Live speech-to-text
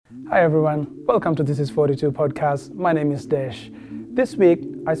Hi everyone, welcome to This is 42 podcast. My name is Desh. This week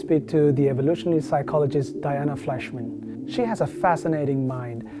I speak to the evolutionary psychologist Diana Fleischman. She has a fascinating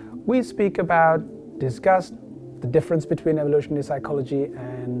mind. We speak about, discuss the difference between evolutionary psychology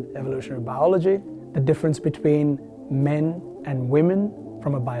and evolutionary biology, the difference between men and women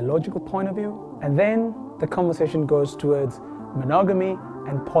from a biological point of view, and then the conversation goes towards monogamy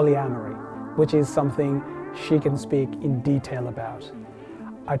and polyamory, which is something she can speak in detail about.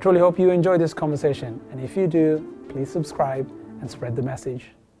 I truly hope you enjoy this conversation, and if you do, please subscribe and spread the message.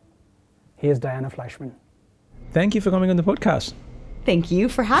 Here's Diana Fleischman. Thank you for coming on the podcast. Thank you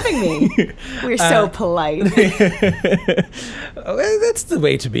for having me. We're so polite. That's the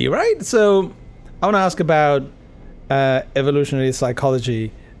way to be, right? So I want to ask about evolutionary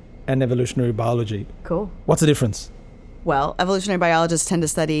psychology and evolutionary biology. Cool. What's the difference? Well, evolutionary biologists tend to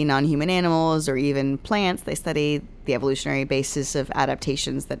study non-human animals or even plants. They study the evolutionary basis of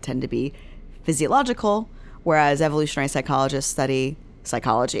adaptations that tend to be physiological, whereas evolutionary psychologists study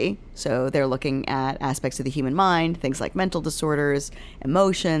psychology. So they're looking at aspects of the human mind, things like mental disorders,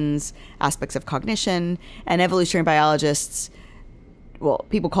 emotions, aspects of cognition, and evolutionary biologists, well,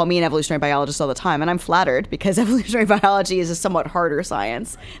 people call me an evolutionary biologist all the time, and I'm flattered because evolutionary biology is a somewhat harder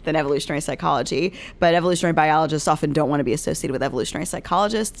science than evolutionary psychology. But evolutionary biologists often don't want to be associated with evolutionary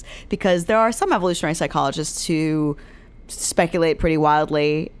psychologists because there are some evolutionary psychologists who speculate pretty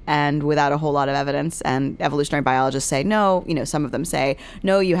wildly and without a whole lot of evidence. And evolutionary biologists say, no, some of them say,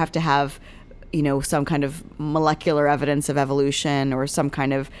 no, you have to have some kind of molecular evidence of evolution or some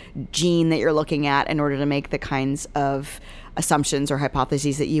kind of gene that you're looking at in order to make the kinds of assumptions or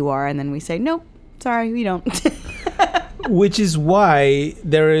hypotheses that you are. And then we say, nope, sorry, we don't. Which is why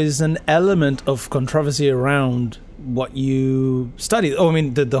there is an element of controversy around what you study.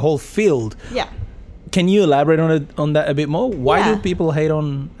 The whole field. Yeah. Can you elaborate on that a bit more? Why do people hate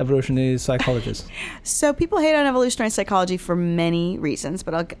on evolutionary psychologists? So people hate on evolutionary psychology for many reasons,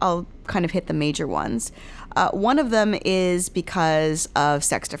 but I'll kind of hit the major ones. One of them is because of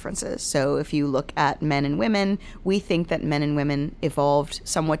sex differences. So if you look at men and women, we think that men and women evolved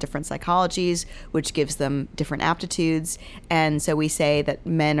somewhat different psychologies, which gives them different aptitudes. And so we say that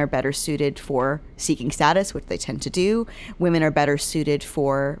men are better suited for seeking status, which they tend to do. Women are better suited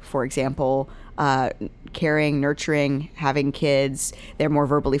for example, caring, nurturing, having kids. They're more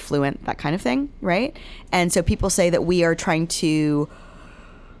verbally fluent, that kind of thing, right? And so people say that we are trying to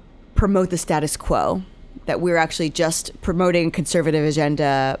promote the status quo, that we're actually just promoting a conservative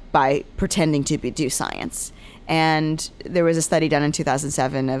agenda by pretending to do science. And there was a study done in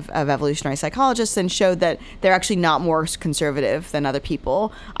 2007 of evolutionary psychologists and showed that they're actually not more conservative than other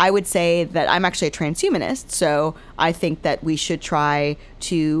people. I would say that I'm actually a transhumanist, so I think that we should try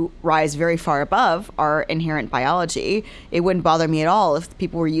to rise very far above our inherent biology. It wouldn't bother me at all if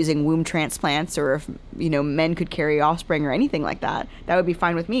people were using womb transplants or if, men could carry offspring or anything like that. That would be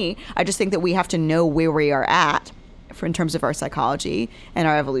fine with me. I just think that we have to know where we are at in terms of our psychology and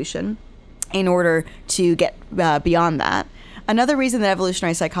our evolution in order to get beyond that. Another reason that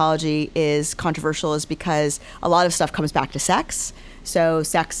evolutionary psychology is controversial is because a lot of stuff comes back to sex. So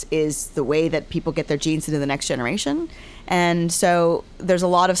sex is the way that people get their genes into the next generation. And so there's a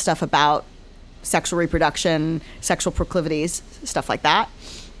lot of stuff about sexual reproduction, sexual proclivities, stuff like that.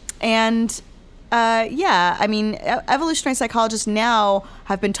 And evolutionary psychologists now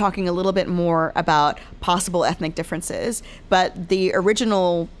have been talking a little bit more about possible ethnic differences, but the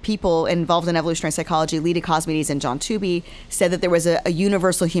original people involved in evolutionary psychology, Leda Cosmides and John Tooby, said that there was a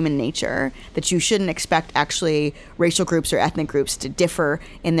universal human nature, that you shouldn't expect actually racial groups or ethnic groups to differ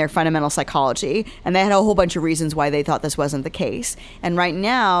in their fundamental psychology, and they had a whole bunch of reasons why they thought this wasn't the case. And right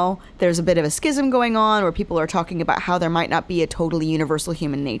now, there's a bit of a schism going on where people are talking about how there might not be a totally universal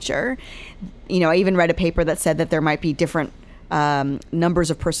human nature. I even read a paper that said that there might be different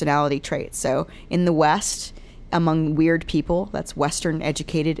numbers of personality traits. So in the West, among weird people, that's Western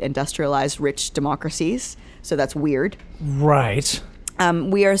educated, industrialized, rich democracies. So that's weird. Right.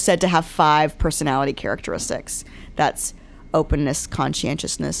 We are said to have 5 personality characteristics. That's openness,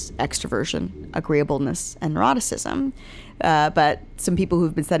 conscientiousness, extroversion, agreeableness, and neuroticism. But some people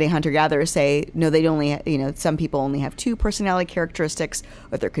who've been studying hunter-gatherers say, no, they only, some people only have 2 personality characteristics,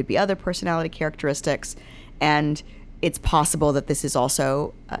 or there could be other personality characteristics. And it's possible that this is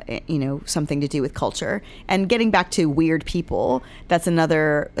also, something to do with culture. And getting back to weird people, that's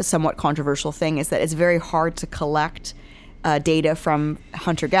another somewhat controversial thing, is that it's very hard to collect data from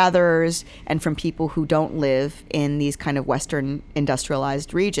hunter-gatherers and from people who don't live in these kind of Western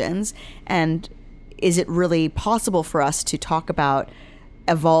industrialized regions. And is it really possible for us to talk about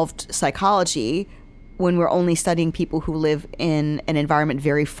evolved psychology when we're only studying people who live in an environment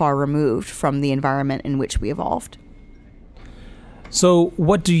very far removed from the environment in which we evolved. So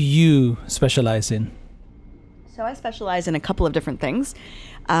what do you specialize in? So I specialize in a couple of different things.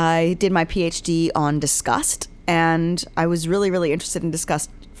 I did my PhD on disgust, and I was really, really interested in disgust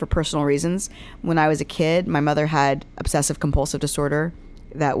for personal reasons. When I was a kid, my mother had obsessive compulsive disorder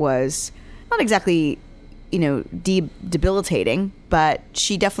that was not exactly, debilitating, but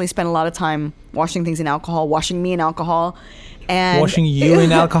she definitely spent a lot of time washing things in alcohol, washing me in alcohol. And washing you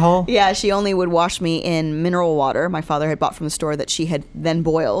in alcohol? Yeah, she only would wash me in mineral water my father had bought from the store that she had then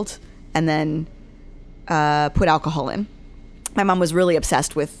boiled and then put alcohol in. My mom was really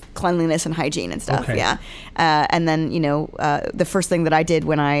obsessed with cleanliness and hygiene and stuff. Okay. Yeah. And then, the first thing that I did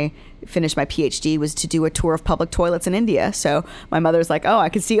when I finished my PhD was to do a tour of public toilets in India. So my mother's like, oh, I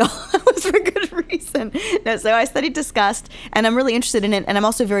could see all that was for good reason. No, so I studied disgust, and I'm really interested in it. And I'm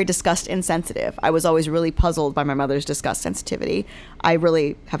also very disgust insensitive. I was always really puzzled by my mother's disgust sensitivity. I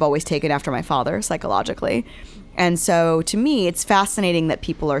really have always taken after my father psychologically. And so to me, it's fascinating that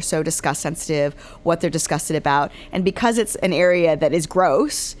people are so disgust sensitive, what they're disgusted about. And because it's an area that is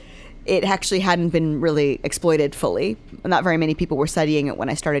gross, it actually hadn't been really exploited fully. Not very many people were studying it when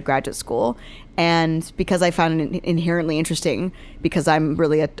I started graduate school. And because I found it inherently interesting, because I'm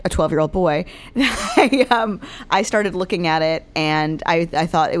really a 12-year-old boy, I started looking at it, and I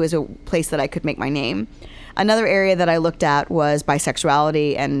thought it was a place that I could make my name. Another area that I looked at was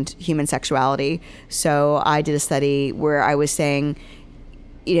bisexuality and human sexuality. So I did a study where I was saying,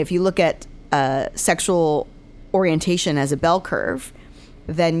 if you look at sexual orientation as a bell curve,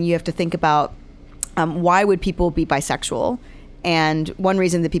 then you have to think about why would people be bisexual? And one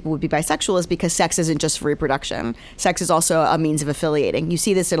reason that people would be bisexual is because sex isn't just for reproduction. Sex is also a means of affiliating. You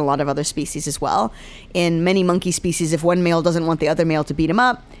see this in a lot of other species as well. In many monkey species, if one male doesn't want the other male to beat him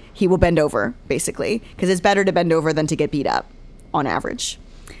up, he will bend over, basically, because it's better to bend over than to get beat up, on average.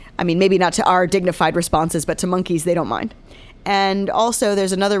 I mean, maybe not to our dignified responses, but to monkeys, they don't mind. And also,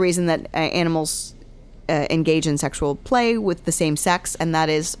 there's another reason that animals engage in sexual play with the same sex, and that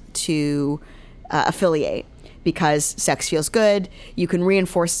is to affiliate. Because sex feels good, you can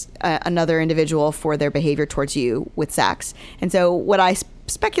reinforce another individual for their behavior towards you with sex. And so what I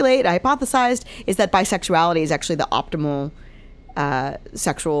speculate, I hypothesized, is that bisexuality is actually the optimal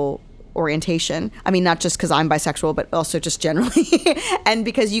sexual orientation. I mean, not just because I'm bisexual, but also just generally. And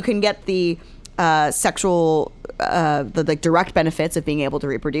because you can get the sexual, the direct benefits of being able to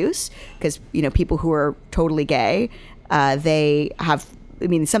reproduce. Because, people who are totally gay, they have,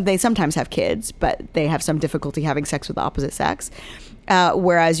 they sometimes have kids, but they have some difficulty having sex with the opposite sex.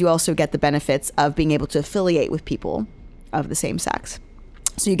 Whereas you also get the benefits of being able to affiliate with people of the same sex.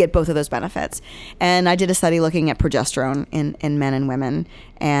 So you get both of those benefits. And I did a study looking at progesterone in men and women.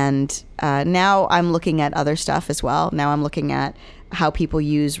 And now I'm looking at other stuff as well. Now I'm looking at how people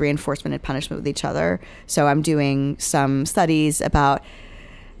use reinforcement and punishment with each other. So I'm doing some studies about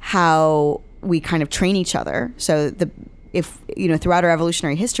how we kind of train each other. So throughout our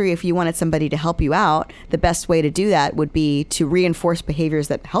evolutionary history, if you wanted somebody to help you out, the best way to do that would be to reinforce behaviors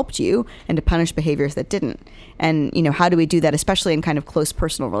that helped you and to punish behaviors that didn't. And, how do we do that, especially in kind of close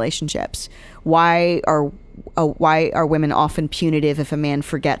personal relationships? Why are women often punitive if a man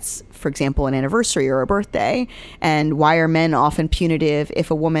forgets, for example, an anniversary or a birthday? And why are men often punitive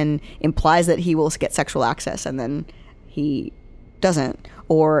if a woman implies that he will get sexual access and then he doesn't?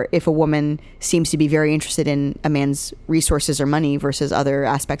 Or if a woman seems to be very interested in a man's resources or money versus other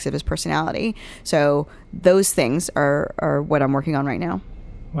aspects of his personality. So those things are what I'm working on right now.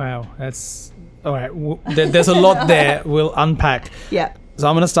 Wow, that's all right. There's a lot there we'll unpack. Yeah. So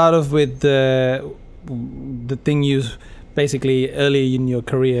I'm going to start off with the thing you basically early in your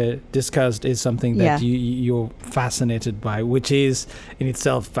career discussed is something that you're fascinated by, which is in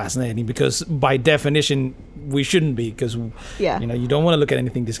itself fascinating because by definition we shouldn't be, because you don't want to look at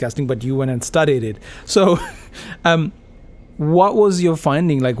anything disgusting, but you went and studied it. So what was your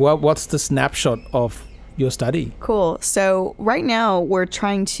finding? Like what's the snapshot of your study? Cool. So right now we're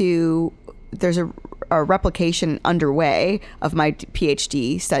trying to, there's a replication underway of my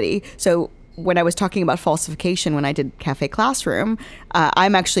PhD study. So when I was talking about falsification when I did Cafe Classroom,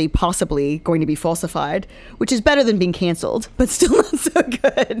 I'm actually possibly going to be falsified, which is better than being canceled, but still not so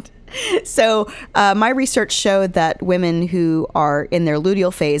good. So my research showed that women who are in their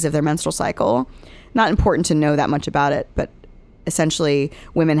luteal phase of their menstrual cycle, not important to know that much about it, but essentially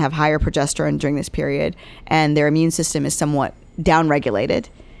women have higher progesterone during this period and their immune system is somewhat downregulated.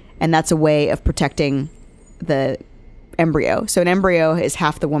 And that's a way of protecting the embryo. So an embryo is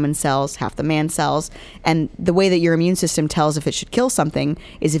half the woman's cells, half the man's cells. And the way that your immune system tells if it should kill something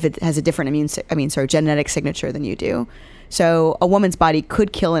is if it has a different genetic signature than you do. So a woman's body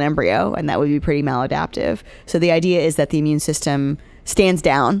could kill an embryo, and that would be pretty maladaptive. So the idea is that the immune system stands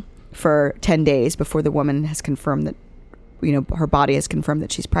down for 10 days before the woman has confirmed that, her body has confirmed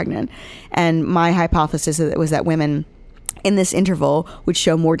that she's pregnant. And my hypothesis was that women in this interval would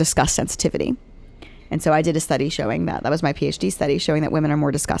show more disgust sensitivity. And so I did a study showing that. That was my PhD study, showing that women are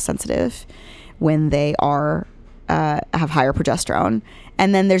more disgust sensitive when they are have higher progesterone.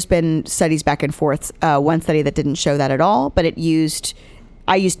 And then there's been studies back and forth. One study that didn't show that at all, but I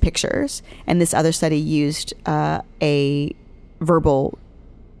used pictures. And this other study used a verbal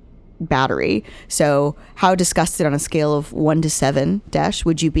battery. So how disgusted on a scale of 1 to 7, Desh,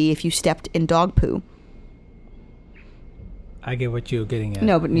 would you be if you stepped in dog poo? I get what you're getting at.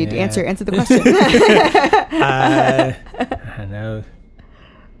 No, but you answer the question. I don't know.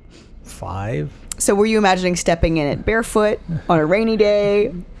 5? So were you imagining stepping in it barefoot on a rainy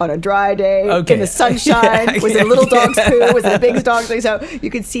day, on a dry day, in the sunshine? Was it a little dog's poo? Was it a big dog's poo? So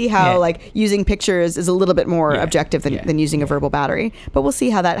you could see how using pictures is a little bit more objective than using a verbal battery. But we'll see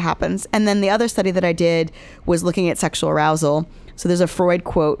how that happens. And then the other study that I did was looking at sexual arousal. So there's a Freud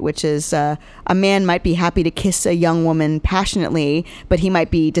quote, which is, a man might be happy to kiss a young woman passionately, but he might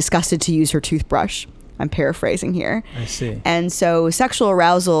be disgusted to use her toothbrush. I'm paraphrasing here. I see. And so sexual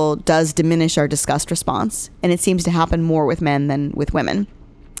arousal does diminish our disgust response, and it seems to happen more with men than with women.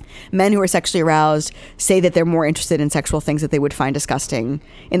 Men who are sexually aroused say that they're more interested in sexual things that they would find disgusting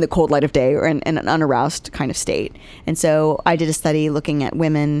in the cold light of day or in an unaroused kind of state. And so I did a study looking at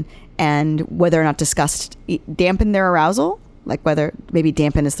women and whether or not disgust dampened their arousal, like whether, maybe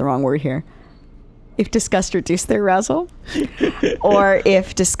dampen is the wrong word here, if disgust reduced their arousal, or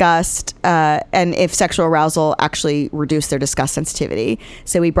if disgust and if sexual arousal actually reduced their disgust sensitivity.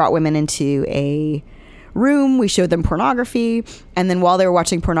 So we brought women into a room, we showed them pornography, and then while they were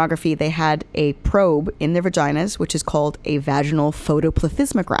watching pornography, they had a probe in their vaginas, which is called a vaginal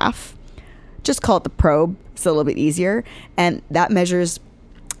photoplethysmograph. Just call it the probe, it's a little bit easier, and that measures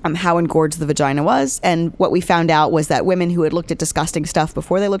how engorged the vagina was. And what we found out was that women who had looked at disgusting stuff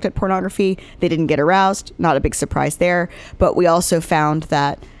before they looked at pornography, they didn't get aroused. Not a big surprise there. But we also found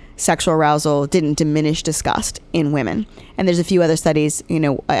that sexual arousal didn't diminish disgust in women. And there's a few other studies.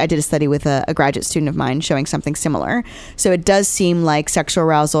 I did a study with a graduate student of mine showing something similar. So it does seem like sexual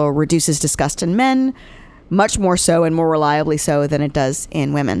arousal reduces disgust in men, much more so and more reliably so than it does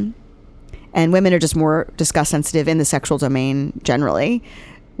in women. And women are just more disgust sensitive in the sexual domain generally,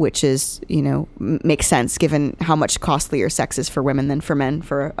 which is, makes sense given how much costlier sex is for women than for men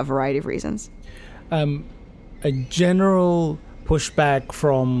for a variety of reasons. A general pushback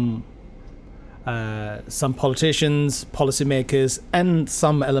from some politicians, policymakers, and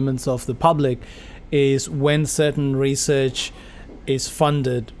some elements of the public is when certain research is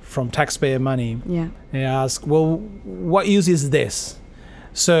funded from taxpayer money. Yeah. They ask, well, what use is this?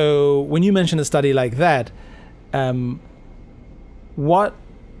 So when you mention a study like that, what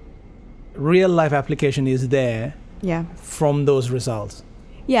real life application is there from those results?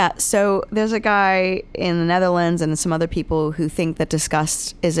 Yeah, so there's a guy in the Netherlands and some other people who think that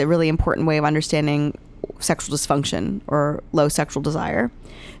disgust is a really important way of understanding sexual dysfunction or low sexual desire.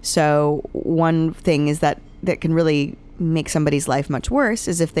 So one thing is that can really make somebody's life much worse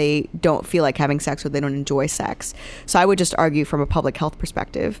is if they don't feel like having sex or they don't enjoy sex. So I would just argue from a public health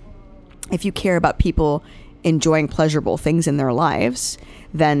perspective, if you care about people enjoying pleasurable things in their lives,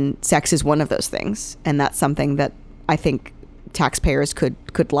 then sex is one of those things. And that's something that I think taxpayers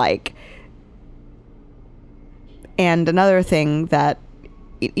could like. And another thing that,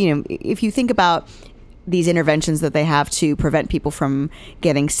 if you think about these interventions that they have to prevent people from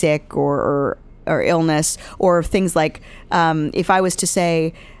getting sick or illness, or things like, if I was to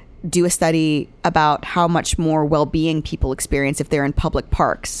say, do a study about how much more well-being people experience if they're in public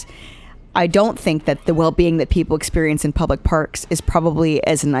parks, I don't think that the well-being that people experience in public parks is probably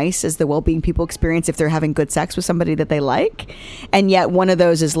as nice as the well-being people experience if they're having good sex with somebody that they like. And yet one of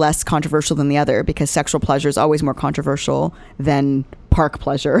those is less controversial than the other, because sexual pleasure is always more controversial than park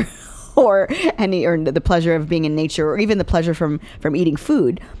pleasure or the pleasure of being in nature, or even the pleasure from eating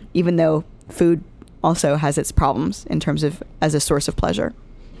food, even though food also has its problems in terms of as a source of pleasure.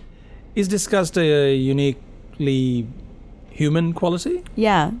 Is disgust a uniquely human quality?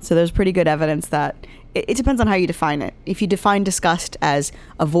 Yeah, so there's pretty good evidence that it depends on how you define it. If you define disgust as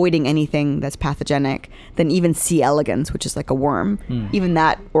avoiding anything that's pathogenic, then even C. elegans, which is like a worm, even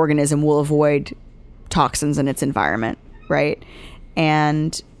that organism will avoid toxins in its environment, right?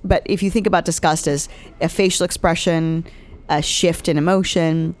 And but if you think about disgust as a facial expression, a shift in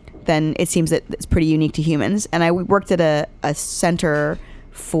emotion, then it seems that it's pretty unique to humans. And I worked at a center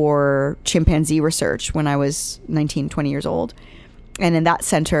for chimpanzee research when I was 19, 20 years old. And in that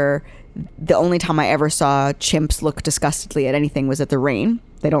center, the only time I ever saw chimps look disgustedly at anything was at the rain.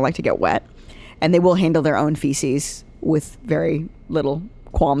 They don't like to get wet. And they will handle their own feces with very little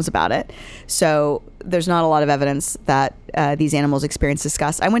qualms about it. So there's not a lot of evidence that these animals experience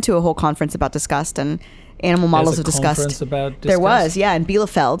disgust. I went to a whole conference about disgust and animal models of disgust. About disgust. There was, yeah, in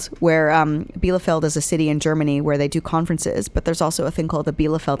Bielefeld, where Bielefeld is a city in Germany where they do conferences, but there's also a thing called the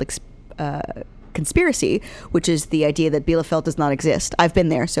Bielefeld conspiracy, which is the idea that Bielefeld does not exist. I've been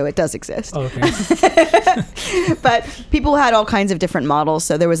there, so it does exist. Oh, okay. But people had all kinds of different models.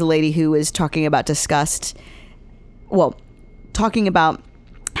 So there was a lady who was talking about disgust, talking about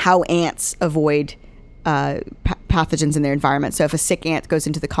how ants avoid pathogens in their environment. So if a sick ant goes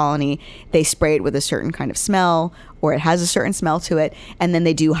into the colony, they spray it with a certain kind of smell, or it has a certain smell to it, and then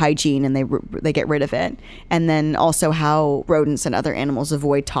they do hygiene and they get rid of it. And then also how rodents and other animals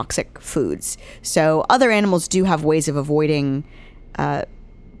avoid toxic foods. So other animals do have ways of avoiding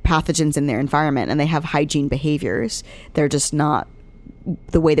pathogens in their environment, and they have hygiene behaviors. They're just not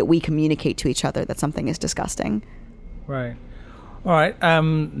the way that we communicate to each other that something is disgusting. Right. All right.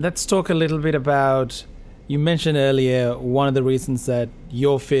 Let's talk a little bit about, you mentioned earlier, one of the reasons that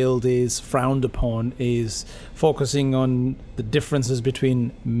your field is frowned upon is focusing on the differences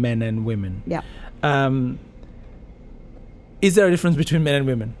between men and women. Yeah. Is there a difference between men and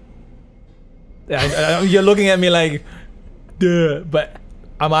women? You're looking at me like, duh, but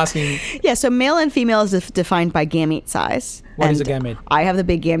I'm asking. Yeah, so male and female is defined by gamete size. What is a gamete? I have the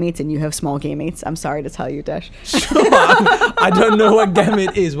big gametes and you have small gametes. I'm sorry to tell you, Desh. Sure. I don't know what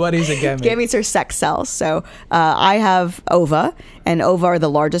gamete is. What is a gamete? Gametes are sex cells. So I have ova, and ova are the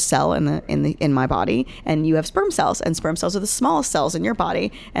largest cell in my body, and you have sperm cells, and sperm cells are the smallest cells in your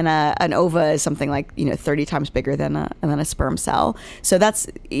body, and an ova is something like 30 times bigger than a sperm cell. So that's,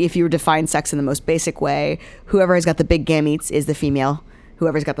 if you define sex in the most basic way, whoever has got the big gametes is the female.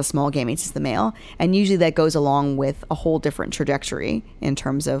 Whoever's got the small gametes is the male. And usually that goes along with a whole different trajectory in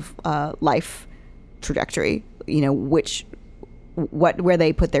terms of life trajectory, where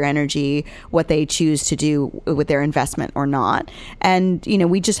they put their energy, what they choose to do with their investment or not. And,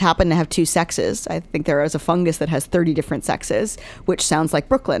 we just happen to have two sexes. I think there is a fungus that has 30 different sexes, which sounds like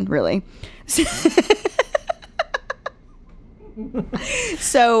Brooklyn, really.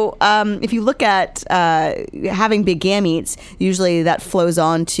 So if you look at having big gametes, usually that flows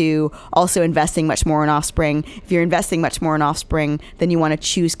on to also investing much more in offspring. If you're investing much more in offspring, then you want to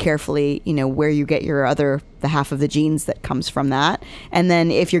choose carefully, where you get the half of the genes that comes from that. And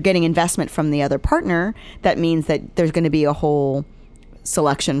then if you're getting investment from the other partner, that means that there's going to be a whole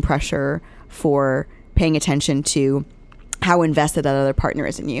selection pressure for paying attention to how invested that other partner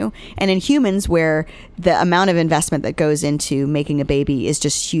is in you. And in humans, where the amount of investment that goes into making a baby is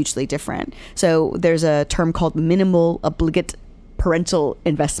just hugely different. So there's a term called minimal obligate parental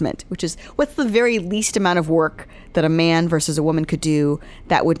investment, which is what's the very least amount of work that a man versus a woman could do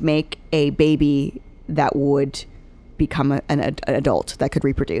that would make a baby that would become an adult that could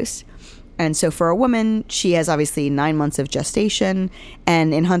reproduce. And so for a woman, she has obviously 9 months of gestation.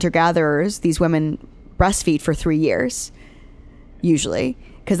 And in hunter-gatherers, these women breastfeed for 3 years. Usually,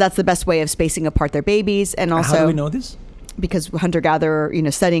 because that's the best way of spacing apart their babies. And also, how do we know this? Because hunter-gatherer,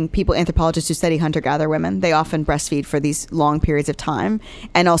 studying people, anthropologists who study hunter-gatherer women, they often breastfeed for these long periods of time.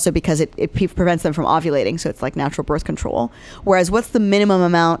 And also because it prevents them from ovulating. So it's like natural birth control. Whereas what's the minimum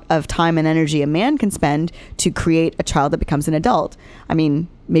amount of time and energy a man can spend to create a child that becomes an adult? I mean,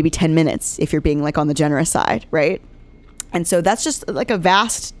 maybe 10 minutes if you're being like on the generous side, right? And so that's just like a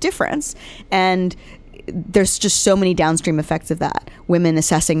vast difference. And there's just so many downstream effects of that. Women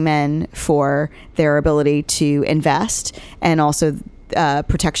assessing men for their ability to invest, and also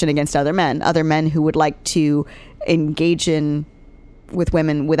protection against other men who would like to engage with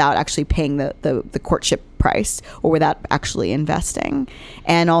women without actually paying the courtship price or without actually investing.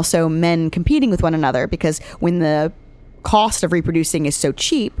 And also men competing with one another, because when the cost of reproducing is so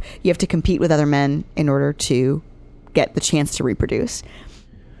cheap, you have to compete with other men in order to get the chance to reproduce.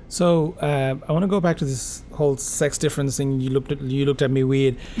 So I want to go back to this whole sex difference thing. You looked at me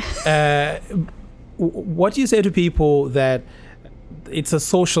weird. What do you say to people that it's a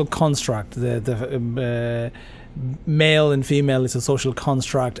social construct? The male and female is a social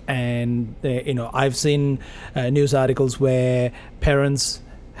construct, and I've seen news articles where parents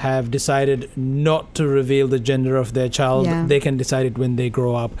have decided not to reveal the gender of their child. Yeah. They can decide it when they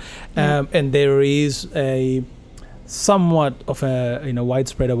grow up, and there is somewhat of a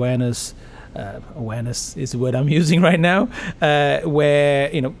widespread awareness. Awareness is the word I'm using right now, where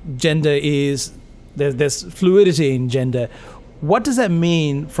gender is there's fluidity in gender. What does that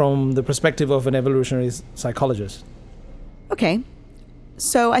mean from the perspective of an evolutionary psychologist? Okay.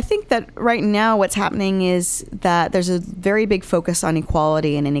 So I think that right now what's happening is that there's a very big focus on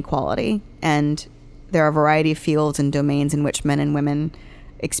equality and inequality. And there are a variety of fields and domains in which men and women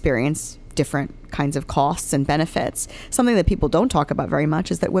experience different kinds of costs and benefits. Something that people don't talk about very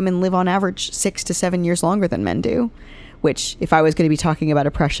much is that women live on average 6 to 7 years longer than men do, which if I was going to be talking about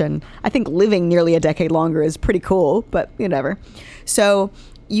oppression, I think living nearly a decade longer is pretty cool, but whatever. So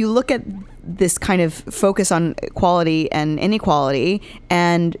you look at this kind of focus on equality and inequality,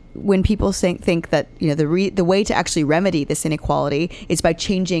 and when people think that the way to actually remedy this inequality is by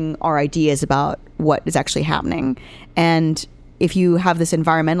changing our ideas about what is actually happening. And if you have this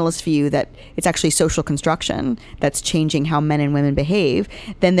environmentalist view that it's actually social construction that's changing how men and women behave,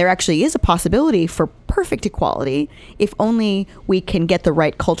 then there actually is a possibility for perfect equality if only we can get the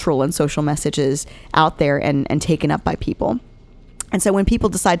right cultural and social messages out there and taken up by people. And so when people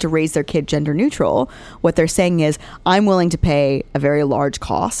decide to raise their kid gender neutral, what they're saying is, I'm willing to pay a very large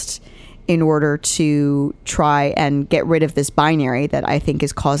cost in order to try and get rid of this binary that I think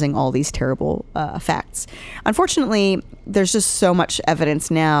is causing all these terrible effects. Unfortunately, there's just so much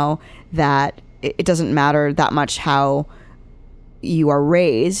evidence now that it doesn't matter that much how you are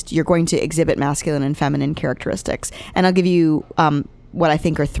raised. You're going to exhibit masculine and feminine characteristics. And I'll give you what I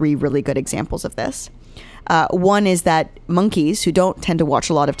think are 3 really good examples of this. One is that monkeys, who don't tend to watch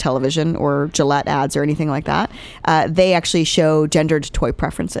a lot of television or Gillette ads or anything like that, they actually show gendered toy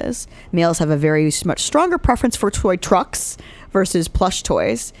preferences. Males have a very much stronger preference for toy trucks versus plush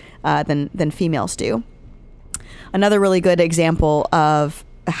toys than females do. Another really good example of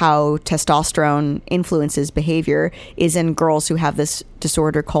how testosterone influences behavior is in girls who have this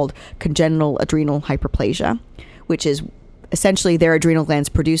disorder called congenital adrenal hyperplasia, which is essentially their adrenal glands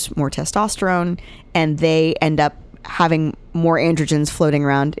produce more testosterone and they end up having more androgens floating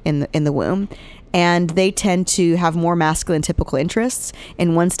around in the womb. And they tend to have more masculine typical interests.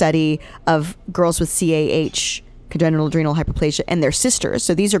 In one study of girls with CAH, congenital adrenal hyperplasia, and their sisters.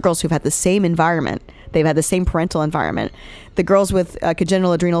 So these are girls who've had the same environment. They've had the same parental environment. The girls with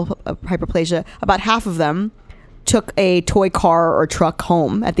congenital adrenal hyperplasia, about half of them took a toy car or truck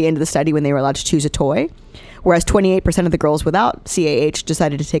home at the end of the study when they were allowed to choose a toy. Whereas 28% of the girls without CAH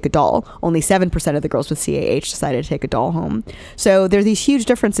decided to take a doll. Only 7% of the girls with CAH decided to take a doll home. So there are these huge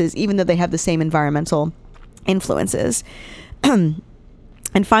differences, even though they have the same environmental influences. And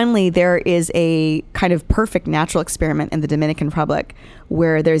finally, there is a kind of perfect natural experiment in the Dominican Republic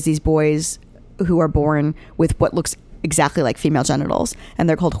where there's these boys who are born with what looks exactly like female genitals, and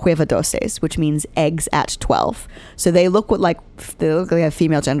they're called huevadoces, which means eggs at 12. So they look like they have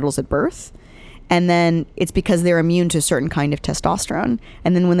female genitals at birth. And then it's because they're immune to a certain kind of testosterone.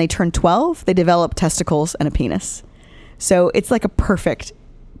 And then when they turn 12, they develop testicles and a penis. So it's like a perfect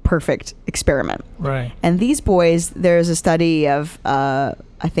experiment. Right. And these boys, there's a study of, I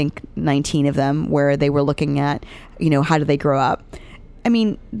think 19 of them, where they were looking at, how do they grow up? I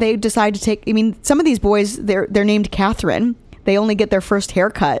mean, they decide to take, some of these boys, they're named Catherine. They only get their first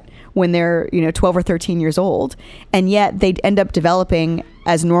haircut when they're, 12 or 13 years old. And yet they end up developing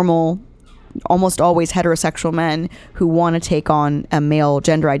as normal, almost always heterosexual men who want to take on a male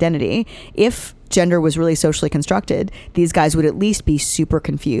gender identity. If gender was really socially constructed, these guys would at least be super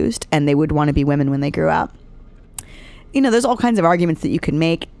confused and they would want to be women when they grew up. There's all kinds of arguments that you can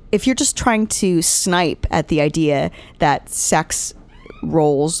make. If you're just trying to snipe at the idea that sex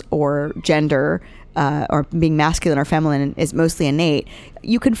roles or gender or being masculine or feminine is mostly innate,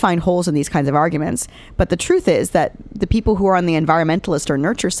 you can find holes in these kinds of arguments. But the truth is that the people who are on the environmentalist or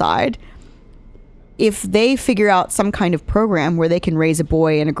nurture side, if they figure out some kind of program where they can raise a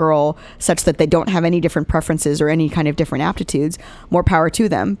boy and a girl such that they don't have any different preferences or any kind of different aptitudes, more power to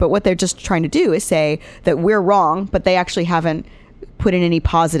them. But what they're just trying to do is say that we're wrong, but they actually haven't put in any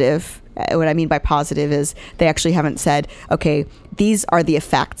positive. What I mean by positive is they actually haven't said, okay, these are the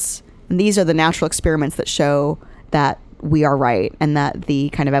effects and these are the natural experiments that show that we are right and that the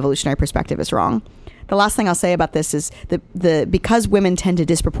kind of evolutionary perspective is wrong. The last thing I'll say about this is because women tend to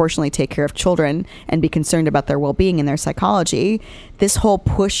disproportionately take care of children and be concerned about their well-being and their psychology, this whole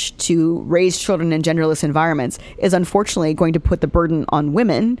push to raise children in genderless environments is unfortunately going to put the burden on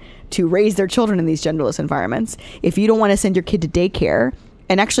women to raise their children in these genderless environments. If you don't want to send your kid to daycare,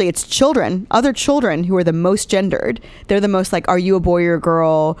 and actually it's other children who are the most gendered. They're the most like, are you a boy or a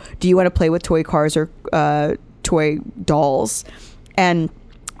girl? Do you want to play with toy cars or toy dolls? And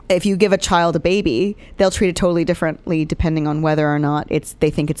if you give a child a baby, they'll treat it totally differently depending on whether or not they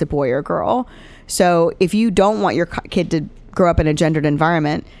think it's a boy or girl. So if you don't want your kid to grow up in a gendered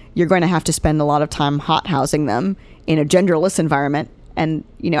environment, you're going to have to spend a lot of time hot housing them in a genderless environment. And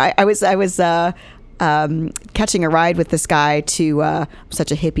I was catching a ride with this guy to I'm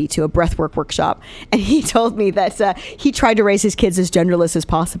such a hippie, to a breathwork workshop, and he told me that he tried to raise his kids as genderless as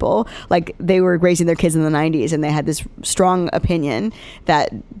possible. Like, they were raising their kids in the 90s, and they had this strong opinion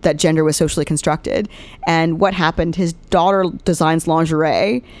that gender was socially constructed. And what happened? His daughter designs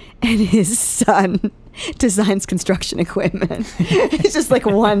lingerie, and his son designs construction equipment. It's just like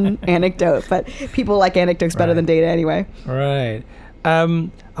one anecdote, but people like anecdotes better than data anyway. Right.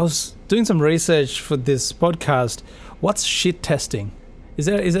 I was doing some research for this podcast. What's shit testing? Is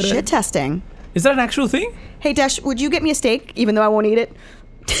that shit testing? Is that an actual thing? Hey, Desh, would you get me a steak, even though I won't eat it?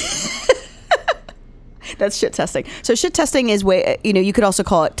 That's shit testing. So shit testing is you could also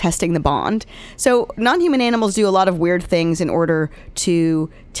call it testing the bond. So non-human animals do a lot of weird things in order to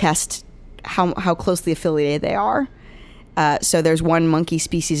test how closely affiliated they are. So there's one monkey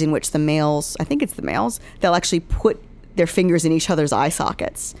species in which the males, I think it's the males, they'll actually put their fingers in each other's eye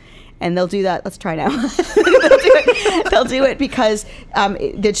sockets. And they'll do that. Let's try now. They'll do it because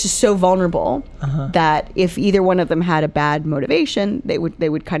they're just so vulnerable that if either one of them had a bad motivation, they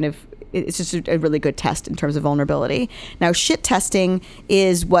would kind of, it's just a really good test in terms of vulnerability. Now, shit testing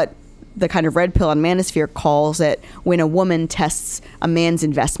is what the kind of red pill on Manosphere calls it when a woman tests a man's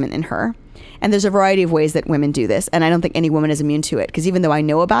investment in her. And there's a variety of ways that women do this. And I don't think any woman is immune to it, because even though I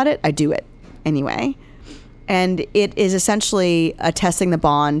know about it, I do it anyway. And it is essentially testing the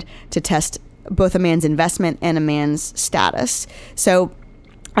bond to test both a man's investment and a man's status. So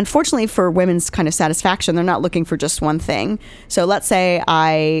unfortunately for women's kind of satisfaction, they're not looking for just one thing. So let's say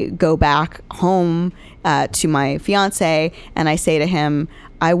I go back home to my fiance and I say to him,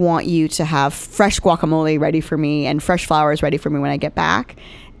 I want you to have fresh guacamole ready for me and fresh flowers ready for me when I get back.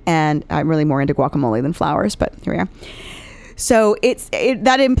 And I'm really more into guacamole than flowers, but here we are. So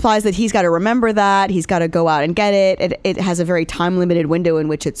that implies that he's got to remember that. He's got to go out and get it. It has a very time-limited window in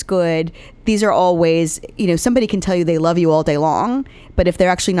which it's good. These are all ways, somebody can tell you they love you all day long, but if they're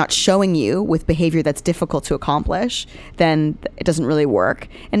actually not showing you with behavior that's difficult to accomplish, then it doesn't really work.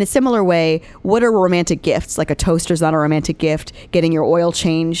 In a similar way, what are romantic gifts? Like a toaster's not a romantic gift. Getting your oil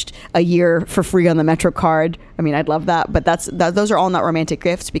changed a year for free on the Metro card. I mean, I'd love that, but those are all not romantic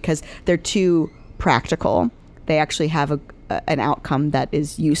gifts because they're too practical. They actually have an outcome that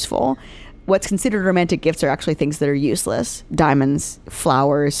is useful. What's considered romantic gifts are actually things that are useless. Diamonds,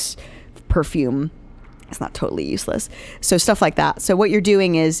 flowers, perfume. It's not totally useless. So stuff like that. So what you're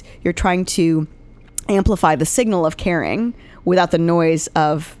doing is you're trying to amplify the signal of caring without the noise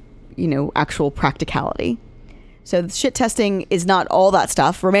of, actual practicality. So shit testing is not all that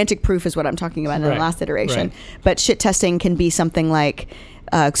stuff. Romantic proof is what I'm talking about in the last iteration. Right. But shit testing can be something like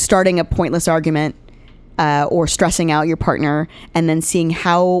starting a pointless argument, or stressing out your partner, and then seeing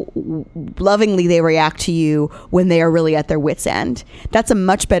how lovingly they react to you when they are really at their wits' end. That's a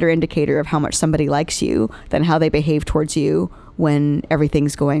much better indicator of how much somebody likes you than how they behave towards you when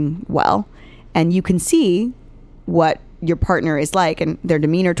everything's going well. And you can see what your partner is like and their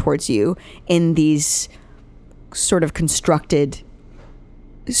demeanor towards you in these sort of constructed,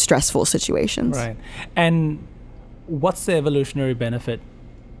 stressful situations. Right. And what's the evolutionary benefit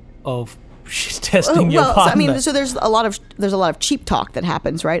of testing your partner? So there's a lot of cheap talk that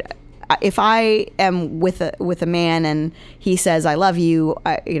happens, right? If I am with a man and he says I love you,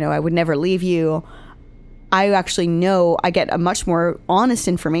 I would never leave you, I actually know I get a much more honest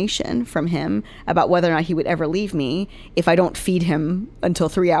information from him about whether or not he would ever leave me if I don't feed him until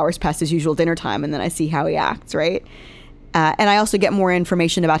 3 hours past his usual dinner time, and then I see how he acts, right? And I also get more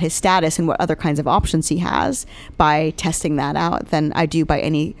information about his status and what other kinds of options he has by testing that out than I do by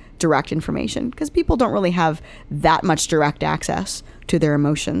any direct information, because people don't really have that much direct access to their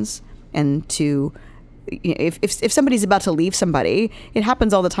emotions. And to, if somebody's about to leave somebody, it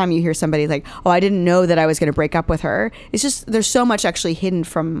happens all the time. You hear somebody like, oh, I didn't know that I was going to break up with her. It's just, there's so much actually hidden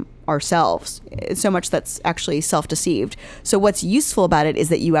from ourselves. It's so much that's actually self-deceived. So what's useful about it is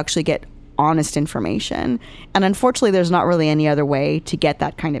that you actually get honest information. And unfortunately, there's not really any other way to get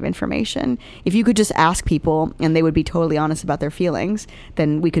that kind of information. If you could just ask people and they would be totally honest about their feelings,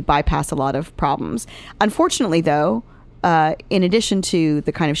 then we could bypass a lot of problems. Unfortunately, though, in addition to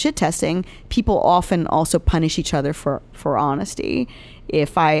the kind of shit testing, people often also punish each other for honesty.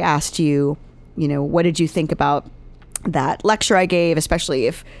 If I asked you, what did you think about that lecture I gave, especially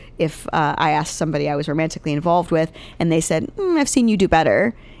if I asked somebody I was romantically involved with and they said, I've seen you do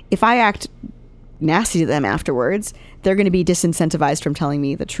better. If I act nasty to them afterwards, they're going to be disincentivized from telling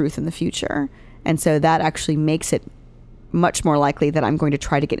me the truth in the future. And so that actually makes it much more likely that I'm going to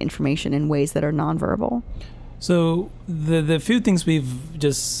try to get information in ways that are nonverbal. So the few things we've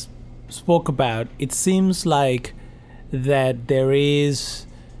just spoke about, it seems like that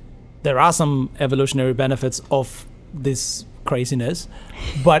there are some evolutionary benefits of this craziness,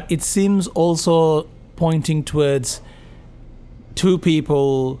 but it seems also pointing towards two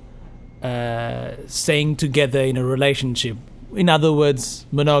people staying together in a relationship. In other words,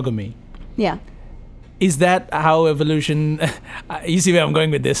 monogamy. Yeah. Is that how evolution... you see where I'm going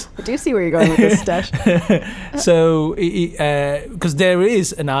with this? I do see where you're going with this, Dash. So, because there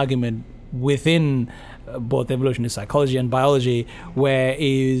is an argument within both evolutionary psychology and biology where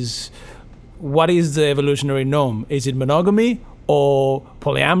what is the evolutionary norm? Is it monogamy or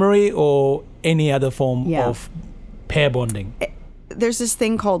polyamory or any other form of pair bonding? There's this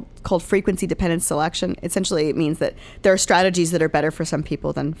thing called frequency dependent selection. Essentially, it means that there are strategies that are better for some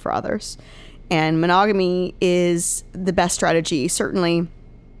people than for others. And monogamy is the best strategy, certainly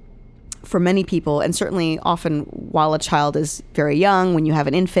for many people, and certainly often while a child is very young, when you have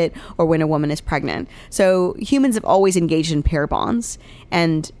an infant, or when a woman is pregnant. So humans have always engaged in pair bonds.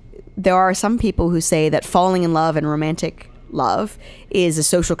 And there are some people who say that falling in love and romantic love is a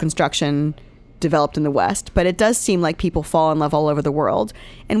social construction developed in the West, but it does seem like people fall in love all over the world.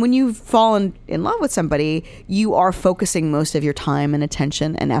 And when you've fallen in love with somebody, you are focusing most of your time and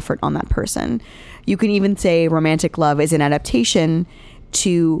attention and effort on that person. You can even say romantic love is an adaptation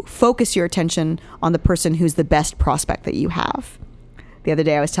to focus your attention on the person who's the best prospect that you have. The other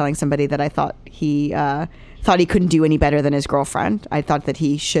day I was telling somebody that I thought he couldn't do any better than his girlfriend. I thought that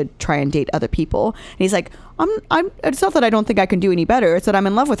he should try and date other people. And he's like, it's not that I don't think I can do any better. It's that I'm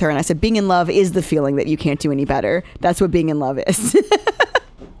in love with her. And I said, being in love is the feeling that you can't do any better. That's what being in love is.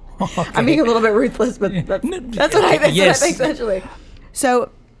 Okay. I'm being a little bit ruthless, but that's what I think. Yes. What I think, essentially. So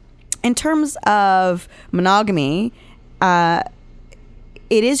in terms of monogamy, it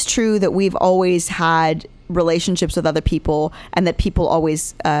is true that we've always had relationships with other people and that people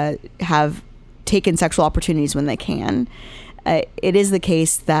always have taken sexual opportunities when they can. It is the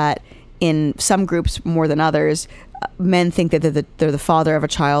case that in some groups more than others, men think that they're the father of a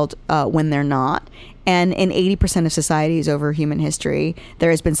child when they're not. And in 80% of societies over human history,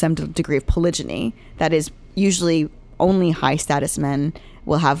 there has been some degree of polygyny. That is, usually only high status men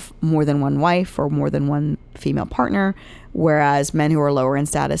will have more than one wife or more than one female partner, whereas men who are lower in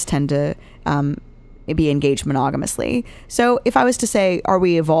status tend to be engaged monogamously. So if I was to say, are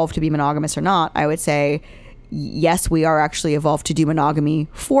we evolved to be monogamous or not, I would say, yes, we are actually evolved to do monogamy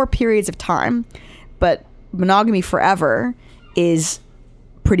for periods of time, but monogamy forever is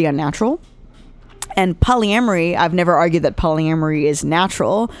pretty unnatural. And polyamory, I've never argued that polyamory is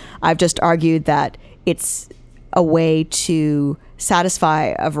natural. I've just argued that it's a way to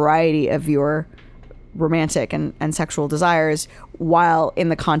satisfy a variety of your romantic and sexual desires while in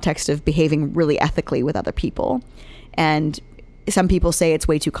the context of behaving really ethically with other people. And some people say it's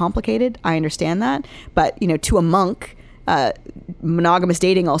way too complicated. I understand that. But, to a monk, monogamous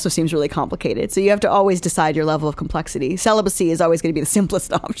dating also seems really complicated. So you have to always decide your level of complexity. Celibacy is always going to be the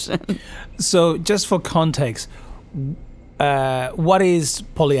simplest option. So just for context, what is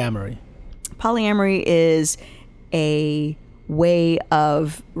polyamory? Polyamory is a way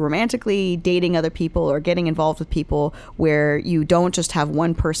of romantically dating other people or getting involved with people where you don't just have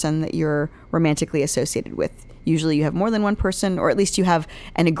one person that you're romantically associated with. Usually you have more than one person, or at least you have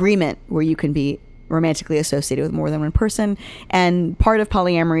an agreement where you can be romantically associated with more than one person. And part of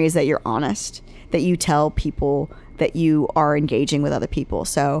polyamory is that you're honest, that you tell people that you are engaging with other people.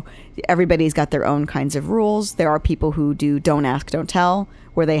 So everybody's got their own kinds of rules. There are people who do don't ask, don't tell,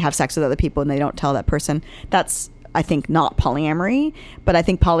 where they have sex with other people and they don't tell that person. That's, I think, not polyamory, but I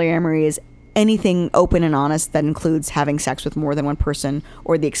think polyamory is anything open and honest that includes having sex with more than one person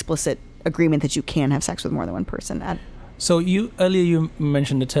or the explicit agreement that you can have sex with more than one person. So earlier you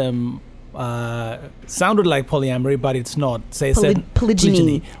mentioned the term sounded like polyamory, but it's not.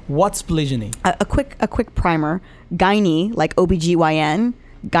 Polygyny. What's polygyny? A quick primer. Gyne, like OBGYN,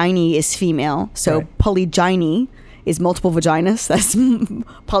 gyne is female. So right. Polygyny is multiple vaginas. That's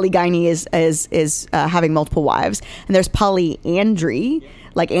polygyny is having multiple wives. And there's polyandry,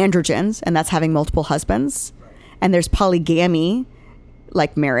 like androgens, and that's having multiple husbands. And there's polygamy,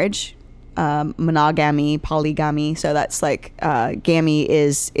 like marriage. Monogamy, polygamy. So that's like gamy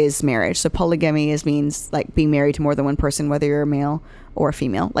is marriage. So polygamy means like being married to more than one person, whether you're a male or a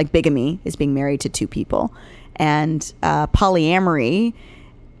female. Like bigamy is being married to two people. And polyamory,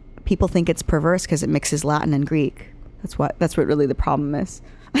 people think it's perverse because it mixes Latin and Greek. That's what really the problem is.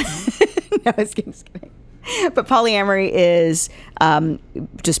 No, just kidding. But polyamory is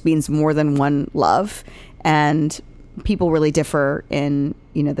just means more than one love, and people really differ in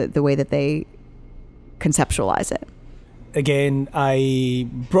the way that they conceptualize it. Again, I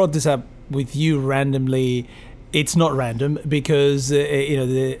brought this up with you randomly. It's not random because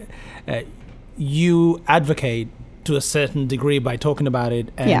you advocate to a certain degree by talking about it,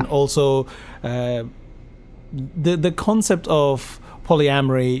 and also the concept of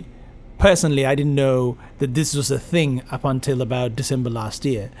polyamory. Personally, I didn't know that this was a thing up until about December last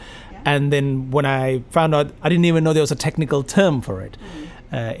year. Yeah. And then when I found out, I didn't even know there was a technical term for it.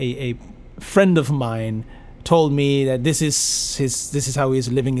 A friend of mine told me that this is how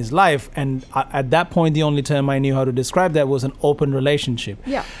he's living his life. And at that point, the only term I knew how to describe that was an open relationship.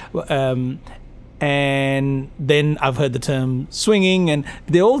 Yeah. And then I've heard the term swinging, and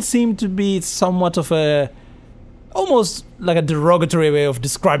they all seem to be somewhat of almost like a derogatory way of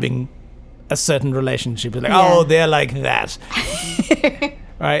describing a certain relationship. It's like, oh, they're like that.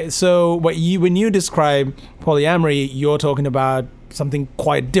 Right? So when you describe polyamory, you're talking about something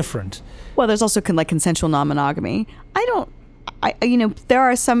quite different. Well, there's also consensual non-monogamy. There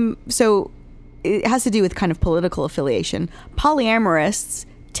are some, so it has to do with kind of political affiliation. Polyamorists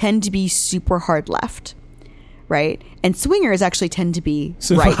tend to be super hard left, right? And swingers actually tend to be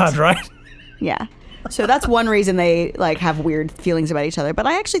super hard right. Yeah. So that's one reason they have weird feelings about each other. But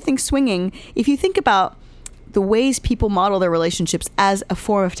I actually think swinging, if you think about the ways people model their relationships as a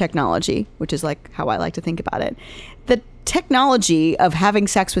form of technology, which is how I like to think about it, the technology of having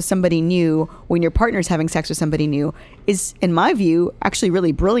sex with somebody new when your partner's having sex with somebody new is, in my view, actually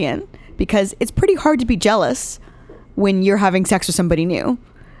really brilliant, because it's pretty hard to be jealous when you're having sex with somebody new.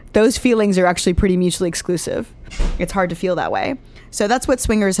 Those feelings are actually pretty mutually exclusive. It's hard to feel that way. So that's what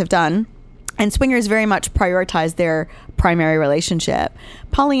swingers have done. And swingers very much prioritize their primary relationship.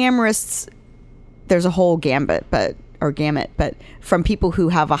 Polyamorists, there's a whole gamut, but from people who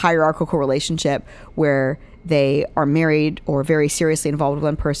have a hierarchical relationship where they are married or very seriously involved with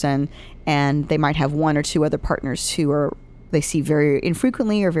one person, and they might have one or two other partners who they see very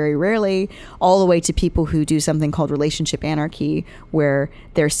infrequently or very rarely, all the way to people who do something called relationship anarchy, where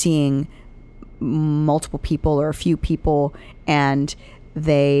they're seeing multiple people or a few people, and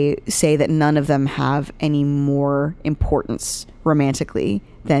they say that none of them have any more importance romantically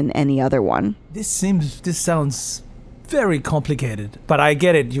than any other one. This sounds very complicated, but I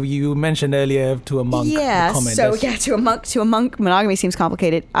get it. You mentioned earlier to a monk. Yeah, to a monk, monogamy seems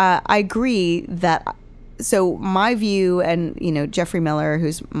complicated. I agree that. So my view, and Jeffrey Miller,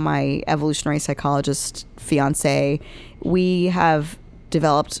 who's my evolutionary psychologist fiance, we have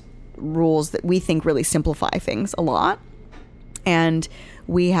developed rules that we think really simplify things a lot. And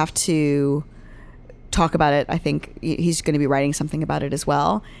we have to talk about it. I think he's going to be writing something about it as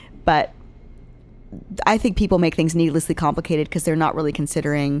well. But I think people make things needlessly complicated because they're not really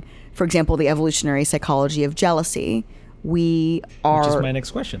considering, for example, the evolutionary psychology of jealousy. We are... Which is my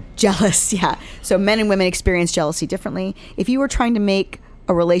next question. Jealous, yeah. So men and women experience jealousy differently. If you were trying to make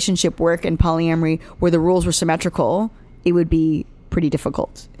a relationship work in polyamory where the rules were symmetrical, it would be pretty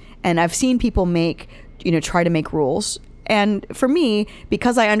difficult. And I've seen people try to make rules. And for me,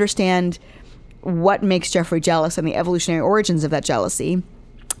 because I understand what makes Jeffrey jealous and the evolutionary origins of that jealousy,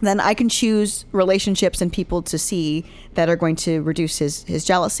 then I can choose relationships and people to see that are going to reduce his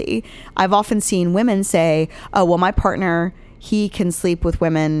jealousy. I've often seen women say, oh, well, my partner, he can sleep with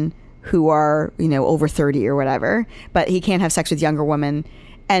women who are, over 30 or whatever, but he can't have sex with younger women.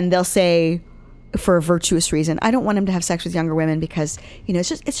 And they'll say, for a virtuous reason, I don't want him to have sex with younger women because,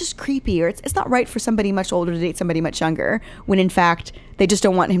 it's just creepy, or it's not right for somebody much older to date somebody much younger, when in fact, they just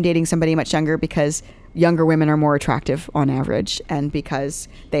don't want him dating somebody much younger because younger women are more attractive on average, and because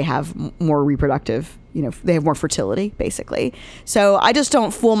they have more reproductive, they have more fertility, basically. So I just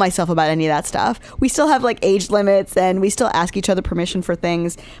don't fool myself about any of that stuff. We still have age limits, and we still ask each other permission for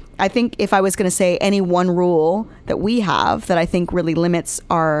things. I think if I was going to say any one rule that we have that I think really limits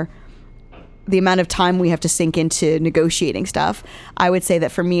the amount of time we have to sink into negotiating stuff, I would say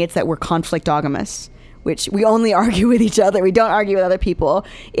that for me, it's that we're conflictogamous, which we only argue with each other. We don't argue with other people.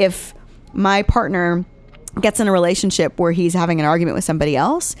 If my partner gets in a relationship where he's having an argument with somebody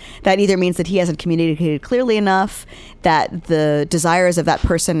else, that either means that he hasn't communicated clearly enough, that the desires of that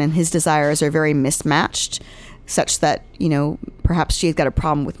person and his desires are very mismatched, such that, perhaps she's got a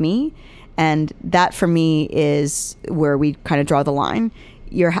problem with me. And that for me is where we kind of draw the line.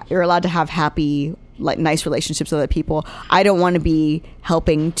 You're allowed to have happy, nice relationships with other people. I don't want to be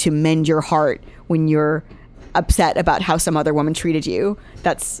helping to mend your heart when you're upset about how some other woman treated you.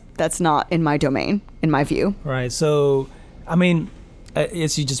 That's not in my domain, in my view. Right. So, I mean,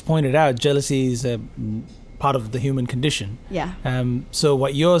 as you just pointed out, jealousy is a part of the human condition. Yeah. So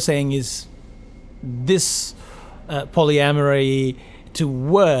what you're saying is this polyamory to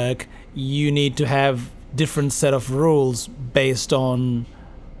work, you need to have different set of rules based on...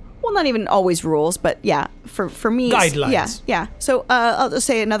 Well, not even always rules, but yeah, for me... Guidelines. Yeah. So I'll just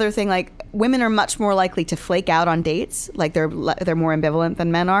say another thing, like women are much more likely to flake out on dates. Like they're more ambivalent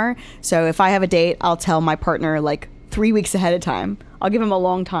than men are. So if I have a date, I'll tell my partner like 3 weeks ahead of time. I'll give him a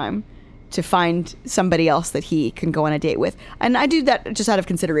long time to find somebody else that he can go on a date with. And I do that just out of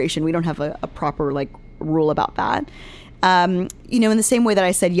consideration. We don't have a proper like rule about that. In the same way that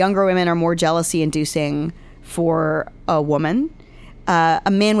I said younger women are more jealousy inducing for a woman,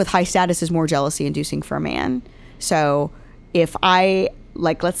 a man with high status is more jealousy inducing for a man. So if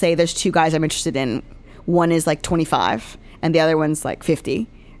let's say there's two guys I'm interested in, one is like 25 and the other one's like 50,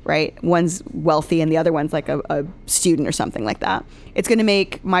 right? One's wealthy and the other one's like a student or something like that. It's going to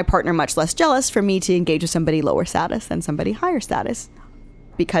make my partner much less jealous for me to engage with somebody lower status than somebody higher status,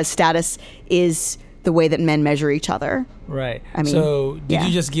 because status is the way that men measure each other. Right. I mean, so did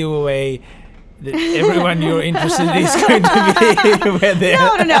you just give away that everyone you're interested in is going to be where they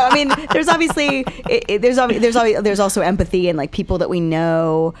are? No. I mean, there's obviously there's also empathy and like people that we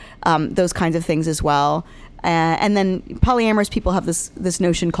know, those kinds of things as well. And then polyamorous people have this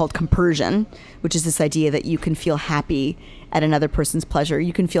notion called compersion, which is this idea that you can feel happy at another person's pleasure.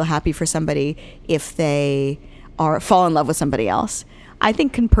 You can feel happy for somebody if they fall in love with somebody else. I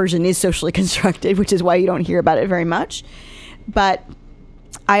think compersion is socially constructed, which is why you don't hear about it very much. But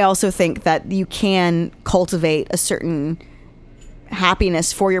I also think that you can cultivate a certain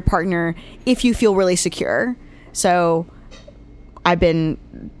happiness for your partner if you feel really secure. So I've been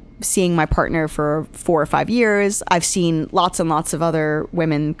seeing my partner for 4 or 5 years. I've seen lots and lots of other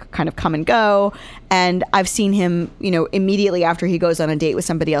women kind of come and go. And I've seen him, immediately after he goes on a date with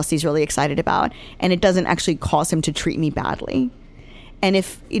somebody else he's really excited about. And it doesn't actually cause him to treat me badly. And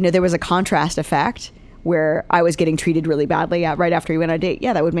if, there was a contrast effect where I was getting treated really badly right after he went on a date,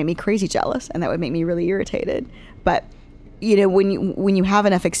 that would make me crazy jealous and that would make me really irritated. But, when you have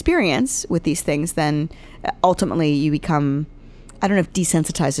enough experience with these things, then ultimately you become, I don't know if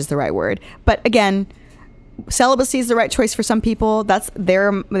desensitized is the right word, but again, celibacy is the right choice for some people. That's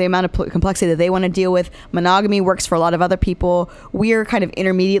the amount of complexity that they want to deal with. Monogamy works for a lot of other people. We're kind of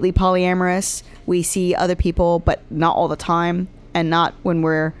intermediately polyamorous. We see other people, but not all the time, and not when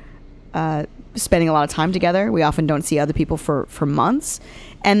we're spending a lot of time together. We often don't see other people for months.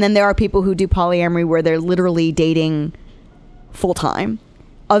 And then there are people who do polyamory where they're literally dating full time.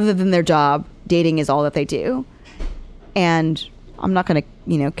 Other than their job, dating is all that they do. And I'm not going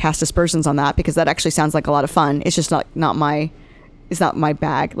to, cast aspersions on that, because that actually sounds like a lot of fun. It's just not my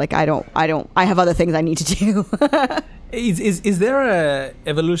bag. Like I have other things I need to do. Is there a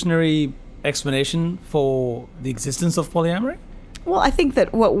evolutionary explanation for the existence of polyamory? Well, I think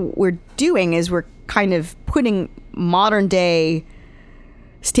that what we're doing is we're kind of putting modern day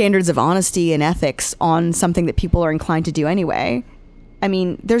standards of honesty and ethics on something that people are inclined to do anyway. I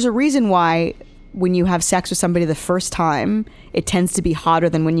mean, there's a reason why when you have sex with somebody the first time, it tends to be hotter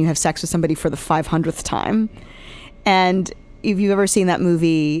than when you have sex with somebody for the 500th time. And if you've ever seen that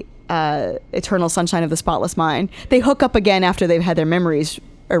movie, Eternal Sunshine of the Spotless Mind, they hook up again after they've had their memories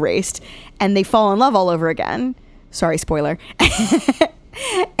erased, and they fall in love all over again. Sorry, spoiler.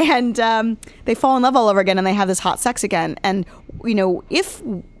 And they fall in love all over again, and they have this hot sex again. And, if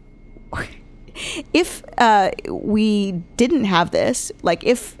we didn't have this, like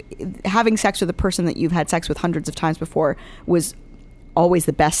if having sex with a person that you've had sex with hundreds of times before was always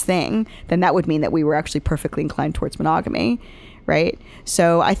the best thing, then that would mean that we were actually perfectly inclined towards monogamy, right?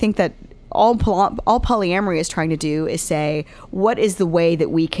 So I think that all polyamory is trying to do is say, what is the way that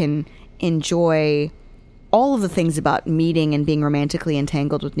we can enjoy all of the things about meeting and being romantically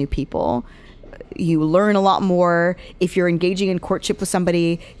entangled with new people? You learn a lot more. If you're engaging in courtship with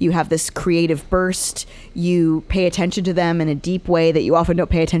somebody, you have this creative burst. You pay attention to them in a deep way that you often don't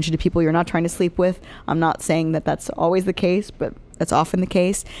pay attention to people you're not trying to sleep with. I'm not saying that that's always the case, but that's often the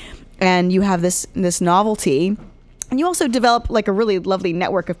case. And you have this novelty. And you also develop like a really lovely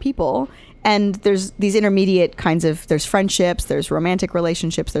network of people. And there's these intermediate kinds of, there's friendships, there's romantic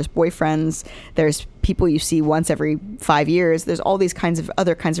relationships, there's boyfriends, there's people you see once every 5 years. There's all these kinds of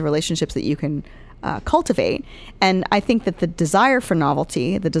other kinds of relationships that you can cultivate. And I think that the desire for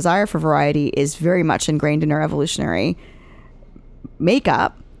novelty, the desire for variety is very much ingrained in our evolutionary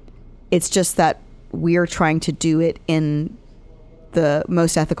makeup. It's just that we're trying to do it in the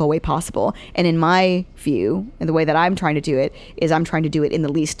most ethical way possible. And in my view, and the way that I'm trying to do it, is I'm trying to do it in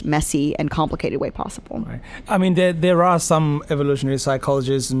the least messy and complicated way possible. Right. I mean, there are some evolutionary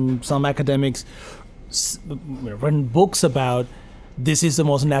psychologists and some academics written books about this is the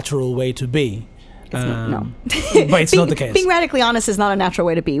most natural way to be. No. But it's not the case. Being radically honest is not a natural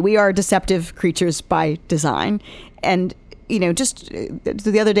way to be. We are deceptive creatures by design. And, just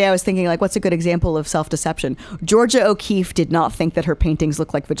the other day I was thinking, what's a good example of self-deception? Georgia O'Keeffe did not think that her paintings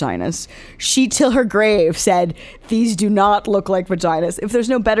look like vaginas. She, till her grave, said, these do not look like vaginas. If there's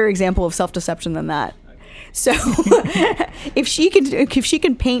no better example of self-deception than that. So if she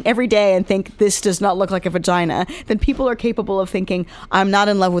can paint every day and think this does not look like a vagina, then people are capable of thinking, I'm not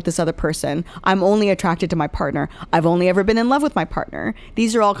in love with this other person. I'm only attracted to my partner. I've only ever been in love with my partner.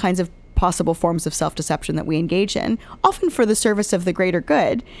 These are all kinds of possible forms of self-deception that we engage in, often for the service of the greater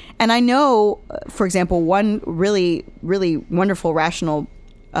good. And I know, for example, one really, really wonderful, rational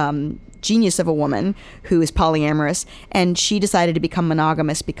genius of a woman who is polyamorous, and she decided to become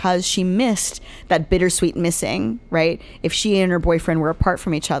monogamous because she missed that bittersweet missing, right? If she and her boyfriend were apart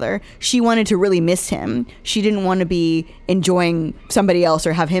from each other, she wanted to really miss him. She didn't want to be enjoying somebody else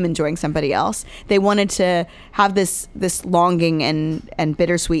or have him enjoying somebody else. They wanted to have this longing and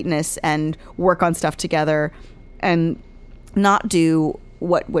bittersweetness and work on stuff together and not do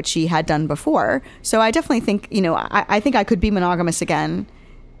what she had done before. So I definitely think, I think I could be monogamous again.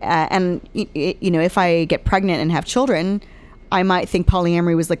 And if I get pregnant and have children, I might think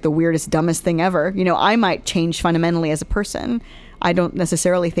polyamory was the weirdest, dumbest thing ever. I might change fundamentally as a person. I don't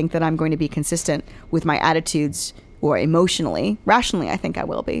necessarily think that I'm going to be consistent with my attitudes or emotionally. Rationally, I think I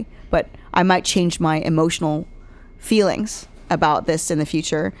will be. But I might change my emotional feelings about this in the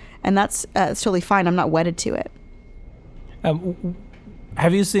future. And that's totally fine. I'm not wedded to it.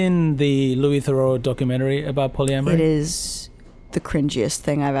 Have you seen the Louis Theroux documentary about polyamory? It is the cringiest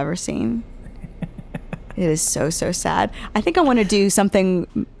thing I've ever seen. It is so sad. I think I want to do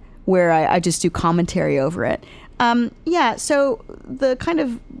something where I just do commentary over it. So the kind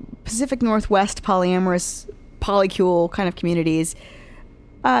of Pacific Northwest polyamorous, polycule kind of communities,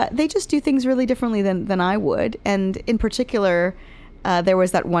 they just do things really differently than I would. And in particular, there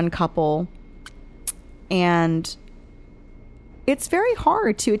was that one couple, and it's very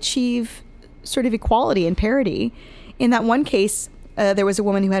hard to achieve sort of equality and parity. In that one case, there was a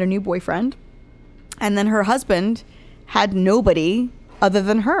woman who had a new boyfriend, and then her husband had nobody other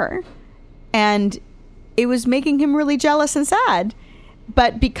than her. And it was making him really jealous and sad.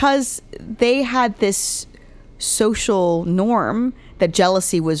 But because they had this social norm that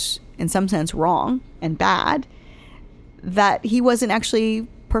jealousy was, in some sense, wrong and bad, that he wasn't actually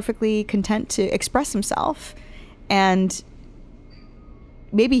perfectly content to express himself. And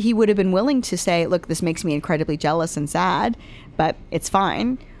maybe he would have been willing to say, look, this makes me incredibly jealous and sad, but it's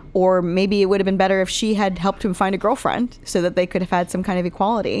fine. Or maybe it would have been better if she had helped him find a girlfriend so that they could have had some kind of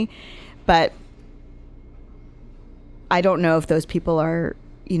equality. But I don't know if those people are,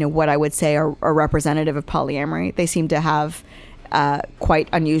 what I would say are representative of polyamory. They seem to have quite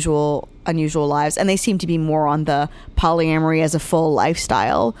unusual lives, and they seem to be more on the polyamory as a full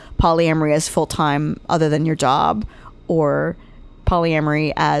lifestyle, polyamory as full-time other than your job, or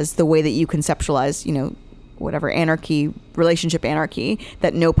polyamory as the way that you conceptualize, whatever relationship anarchy,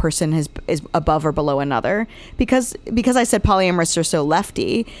 that no person is above or below another. Because I said polyamorous are so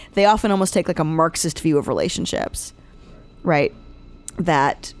lefty, they often almost take a Marxist view of relationships, right?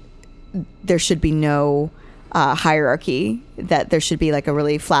 That there should be no hierarchy, that there should be a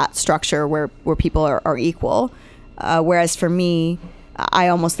really flat structure where people are equal. Whereas for me, I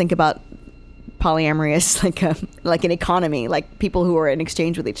almost think about polyamory is like an economy, like people who are in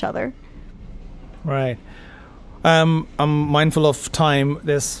exchange with each other. Right. I'm mindful of time.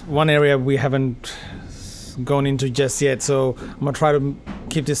 There's one area we haven't gone into just yet, so I'm gonna try to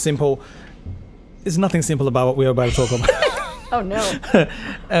keep this simple. There's nothing simple about what we're about to talk about. Oh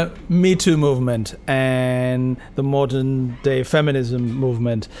no. Me Too movement and the modern day feminism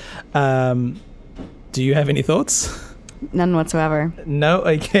movement. Do you have any thoughts? None whatsoever. No?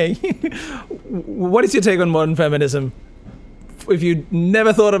 Okay. What is your take on modern feminism? If you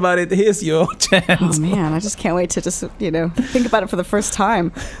never thought about it, here's your chance. Oh man, I just can't wait to just, think about it for the first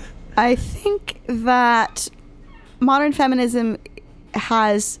time. I think that modern feminism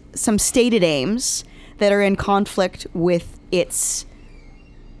has some stated aims that are in conflict with its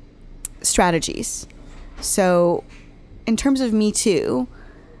strategies. So in terms of Me Too,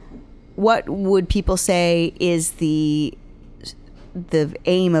 what would people say is the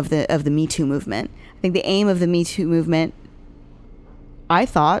aim of the Me Too movement? I think the aim of the Me Too movement, I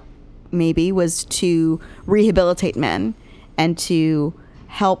thought maybe, was to rehabilitate men and to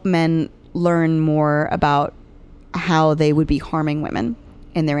help men learn more about how they would be harming women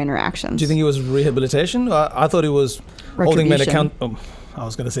in their interactions. Do you think it was rehabilitation? I thought it was holding men accountable. I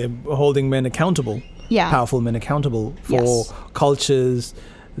was going to say holding men accountable. Yeah. Powerful men accountable for cultures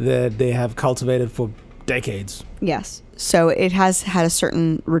that they have cultivated for decades. Yes. So it has had a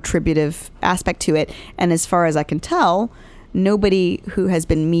certain retributive aspect to it. And as far as I can tell, nobody who has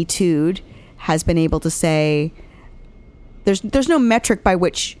been Me Too'd has been able to say, there's no metric by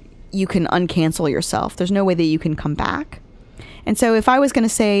which you can uncancel yourself. There's no way that you can come back. And so if I was going to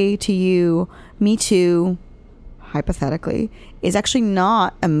say to you, Me Too, hypothetically, is actually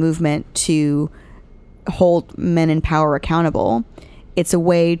not a movement to hold men in power accountable. It's a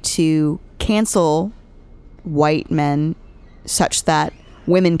way to cancel white men such that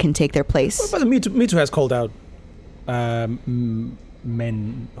women can take their place. But Me Too has called out men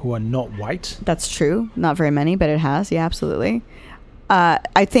who are not white. That's true. Not very many, but it has. Yeah, absolutely.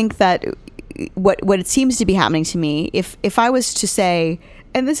 I think that what it seems to be happening to me, if I was to say,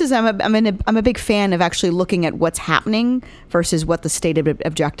 and this is, I'm a big fan of actually looking at what's happening versus what the stated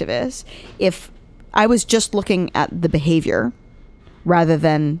objective is. If I was just looking at the behavior rather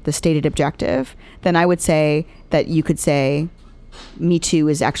than the stated objective, then I would say that you could say Me Too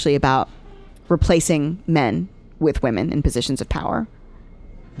is actually about replacing men with women in positions of power.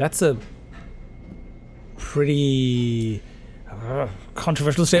 That's a pretty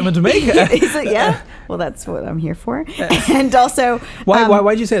controversial statement to make. Is it? Yeah. Well, that's what I'm here for. And also,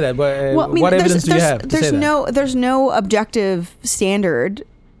 why did you say that? What evidence do you have to say that? There's no objective standard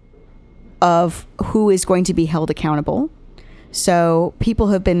of who is going to be held accountable. So people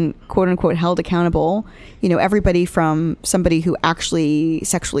have been quote unquote held accountable. Everybody from somebody who actually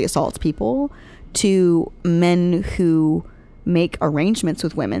sexually assaults people to men who make arrangements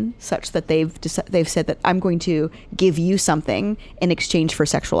with women such that they've said that I'm going to give you something in exchange for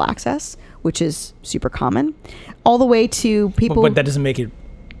sexual access, which is super common, all the way to people. But that doesn't make it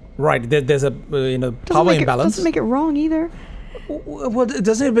right. There's a power imbalance. Doesn't make it wrong either. Well,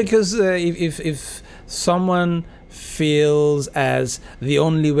 doesn't it? Because if someone feels as the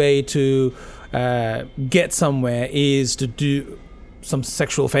only way to get somewhere is to do some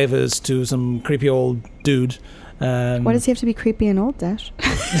sexual favors to some creepy old dude. Why does he have to be creepy and old, Dash?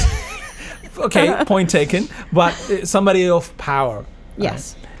 Okay, point taken. But somebody of power.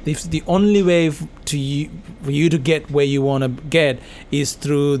 Yes. The only way for you to get where you want to get is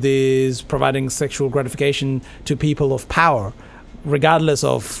through this providing sexual gratification to people of power, regardless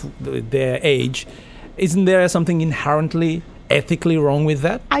of their age. Isn't there something inherently ethically wrong with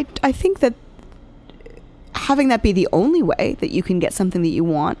that? I think that having that be the only way that you can get something that you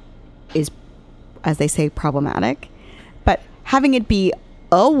want is, as they say, problematic. But having it be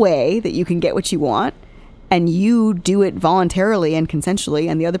a way that you can get what you want and you do it voluntarily and consensually,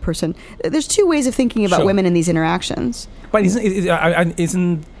 and the other person, there's two ways of thinking about women in these interactions. But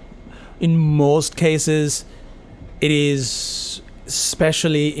isn't in most cases, it is,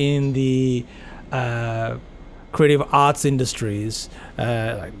 especially in the creative arts industries,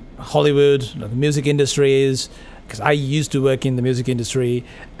 like Hollywood, the music industries, because I used to work in the music industry,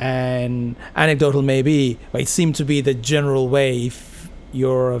 and anecdotal maybe, but it seemed to be the general way. If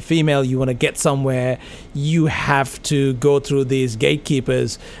you're a female, you want to get somewhere, you have to go through these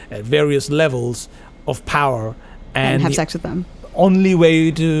gatekeepers at various levels of power and have sex with them. Only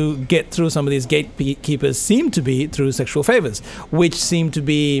way to get through some of these gatekeepers seem to be through sexual favors, which seem to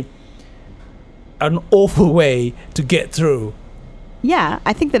be an awful way to get through. Yeah,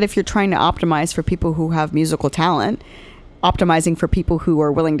 I think that if you're trying to optimize for people who have musical talent, optimizing for people who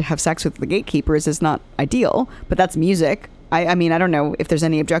are willing to have sex with the gatekeepers is not ideal, but that's music. I mean, I don't know if there's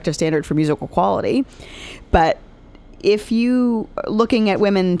any objective standard for musical quality, but if you looking at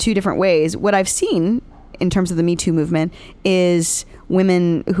women two different ways, what I've seen in terms of the Me Too movement is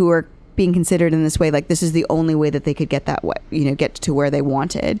women who are being considered in this way, like this is the only way that they could get that way, get to where they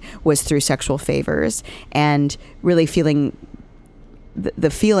wanted, was through sexual favors, and really feeling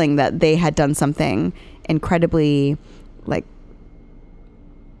the feeling that they had done something incredibly like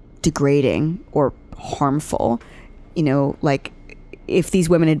degrading or harmful. Like if these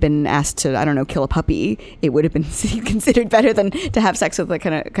women had been asked to, I don't know, kill a puppy, it would have been considered better than to have sex with like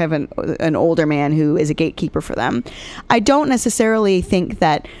kind of an older man who is a gatekeeper for them. I don't necessarily think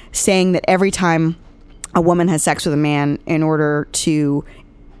that saying that every time a woman has sex with a man in order to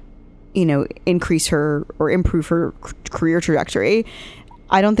increase her or improve her career trajectory,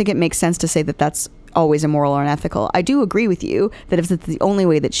 I don't think it makes sense to say that that's always immoral or unethical. I do agree with you that if it's the only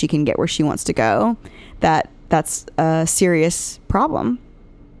way that she can get where she wants to go, that's a serious problem.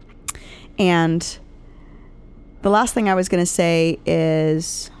 And the last thing I was going to say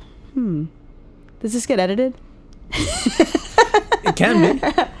is, does this get edited? It can be.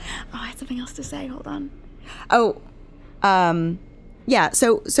 Oh, I had something else to say. Hold on. Yeah.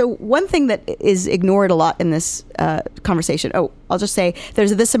 So one thing that is ignored a lot in this conversation. I'll just say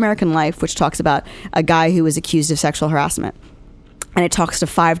there's This American Life, which talks about a guy who was accused of sexual harassment, and it talks to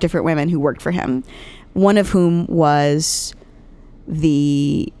 5 different women who worked for him. One of whom was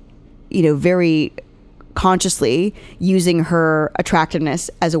the, very consciously using her attractiveness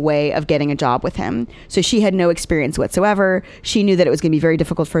as a way of getting a job with him. So she had no experience whatsoever. She knew that it was going to be very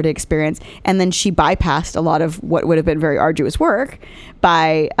difficult for her to experience. And then she bypassed a lot of what would have been very arduous work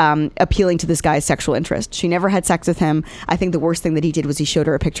by appealing to this guy's sexual interest. She never had sex with him. I think the worst thing that he did was he showed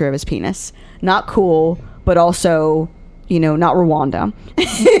her a picture of his penis. Not cool, but also, not Rwanda.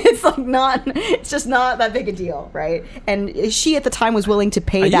 It's just not that big a deal, right? And she at the time was willing to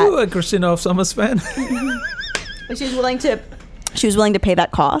pay that. Are you a Kristina of Summers fan? She was willing to pay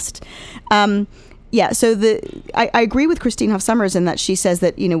that cost. So I agree with Christine Hoff Sommers in that she says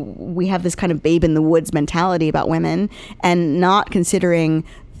that, we have this kind of babe in the woods mentality about women and not considering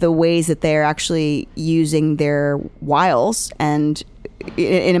the ways that they're actually using their wiles and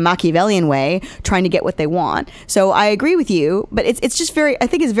in a Machiavellian way, trying to get what they want. So I agree with you, but it's just I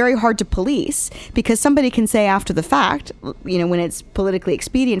think it's very hard to police, because somebody can say after the fact, when it's politically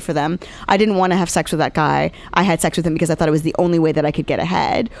expedient for them, I didn't want to have sex with that guy. I had sex with him because I thought it was the only way that I could get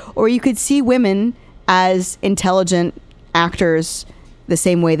ahead. Or you could see women as intelligent actors the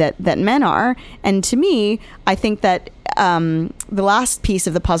same way that men are. And to me, I think that the last piece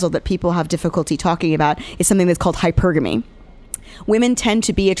of the puzzle that people have difficulty talking about is something that's called hypergamy. Women tend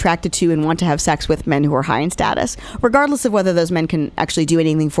to be attracted to and want to have sex with men who are high in status, regardless of whether those men can actually do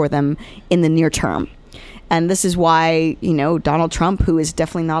anything for them in the near term. And this is why, Donald Trump, who is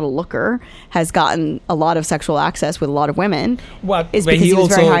definitely not a looker, has gotten a lot of sexual access with a lot of women. Is because he was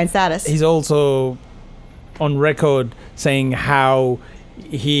very high in status. He's also on record saying how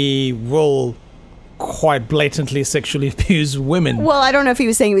he will quite blatantly sexually abuse women. Well, I don't know if he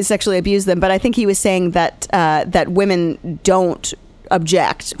was saying he would sexually abuse them, but I think he was saying that that women don't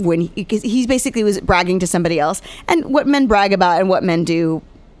object when because he basically was bragging to somebody else. And what men brag about and what men do,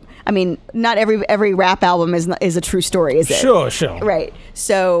 I mean, not every rap album is a true story, is it? Sure. Right.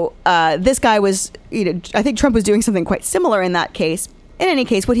 So this guy was, I think Trump was doing something quite similar in that case. In any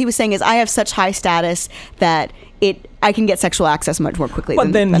case, what he was saying is, I have such high status that I can get sexual access much more quickly.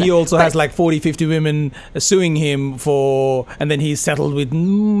 But then he also has like 40, 50 women suing him and then he's settled with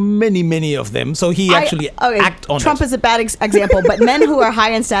many of them. So he actually act on Trump it. is a bad example, but men who are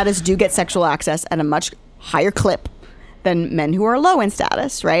high in status do get sexual access at a much higher clip than men who are low in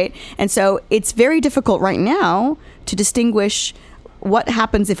status, right? And so it's very difficult right now to distinguish what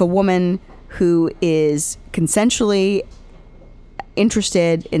happens if a woman who is consensually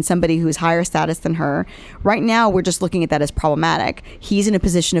interested in somebody who's higher status than her. Right now, we're just looking at that as problematic. He's in a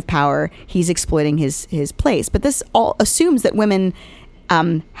position of power. He's exploiting his place. But this all assumes that women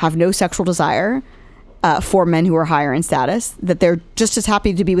have no sexual desire for men who are higher in status, that they're just as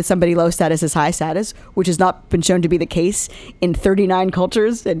happy to be with somebody low status as high status, which has not been shown to be the case in 39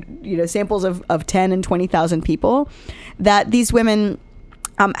 cultures and samples of 10 and 20,000 people, that these women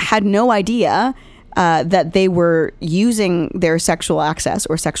had no idea that they were using their sexual access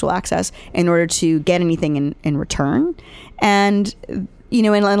in order to get anything in return. And, in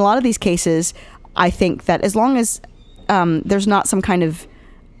a lot of these cases, I think that as long as there's not some kind of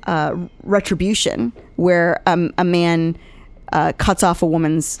retribution where a man cuts off a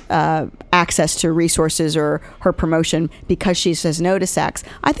woman's access to resources or her promotion because she says no to sex,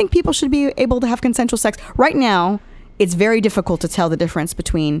 I think people should be able to have consensual sex. Right now, it's very difficult to tell the difference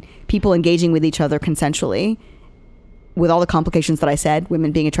between people engaging with each other consensually, with all the complications that I said,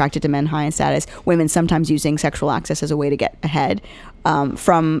 women being attracted to men high in status, women sometimes using sexual access as a way to get ahead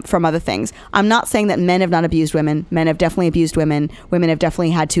from other things. I'm not saying that men have not abused women. Men have definitely abused women. Women have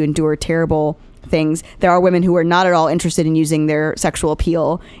definitely had to endure terrible things. There are women who are not at all interested in using their sexual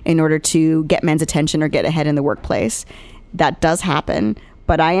appeal in order to get men's attention or get ahead in the workplace. That does happen.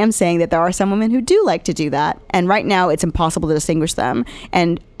 But I am saying that there are some women who do like to do that. And right now it's impossible to distinguish them.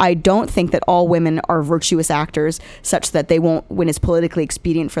 And I don't think that all women are virtuous actors such that they won't, when it's politically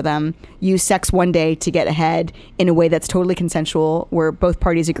expedient for them, use sex one day to get ahead in a way that's totally consensual, where both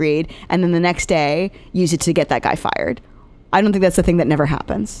parties agreed, and then the next day use it to get that guy fired. I don't think that's the thing that never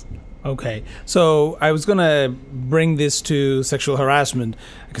happens. Okay, so I was going to bring this to sexual harassment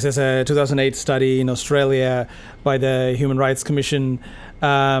because there's a 2008 study in Australia by the Human Rights Commission,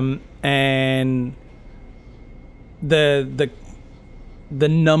 and the the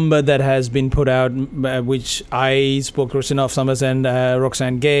number that has been put out, which I spoke to Christoph Summers and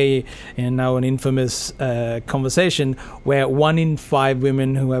Roxane Gay in now an infamous conversation, where 1 in 5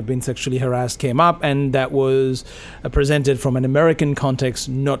 women who have been sexually harassed came up, and that was presented from an American context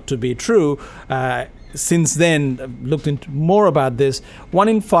not to be true. Since then, I've looked into more about this. 1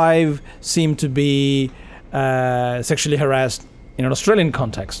 in 5 seem to be sexually harassed in an Australian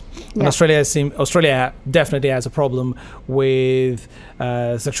context. Yeah. And Australia definitely has a problem with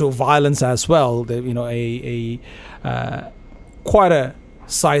sexual violence as well. Quite a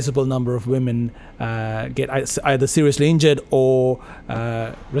sizable number of women get either seriously injured or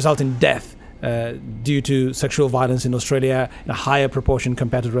result in death due to sexual violence in Australia in a higher proportion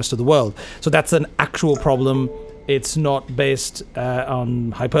compared to the rest of the world. So that's an actual problem. It's not based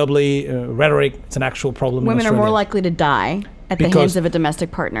on hyperbole, rhetoric. It's an actual problem. Women are more likely to die at the hands of a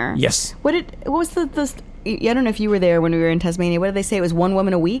domestic partner. Yes. What was the I don't know if you were there when we were in Tasmania. What did they say? It was 1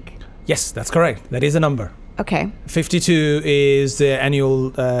 woman a week? Yes, that's correct. That is a number. Okay. 52 is the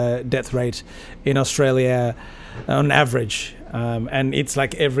annual death rate in Australia on average. And it's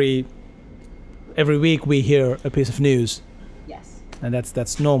like every week we hear a piece of news. Yes. And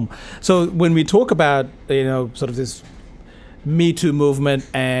that's normal. So when we talk about, sort of this Me Too movement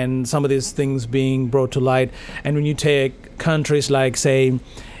and some of these things being brought to light, and when you take countries like, say,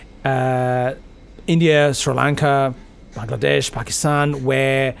 India, Sri Lanka, Bangladesh, Pakistan,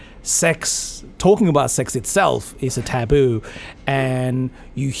 where talking about sex itself is a taboo, and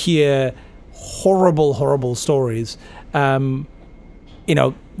you hear horrible stories,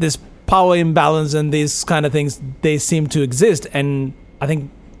 this power imbalance and these kind of things, they seem to exist. And I think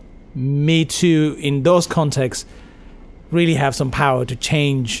Me Too in those contexts really have some power to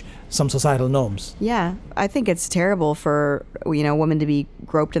change some societal norms. Yeah, I think it's terrible for a woman to be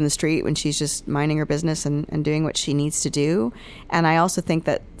groped in the street when she's just minding her business and doing what she needs to do. And I also think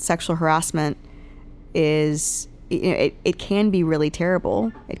that sexual harassment is, it can be really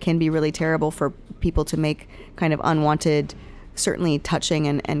terrible. It can be really terrible for people to make kind of unwanted, certainly touching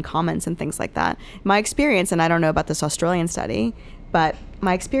and comments and things like that. My experience, and I don't know about this Australian study, but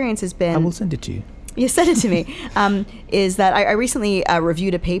my experience has been... I will send it to you. You sent it to me, is that I recently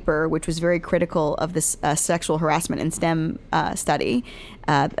reviewed a paper which was very critical of this sexual harassment in STEM study,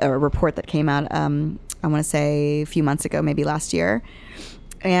 a report that came out, I want to say a few months ago, maybe last year.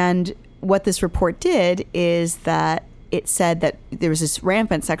 And what this report did is that it said that there was this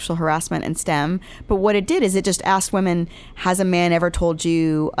rampant sexual harassment in STEM, but what it did is it just asked women, has a man ever told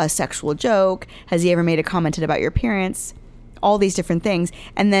you a sexual joke? Has he ever made a comment about your appearance? All these different things.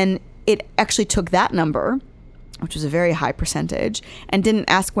 And then it actually took that number, which was a very high percentage, and didn't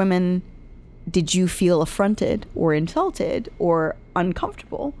ask women, did you feel affronted or insulted or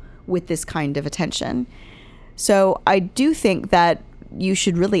uncomfortable with this kind of attention? So I do think that you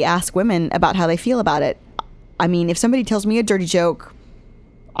should really ask women about how they feel about it. I mean, if somebody tells me a dirty joke,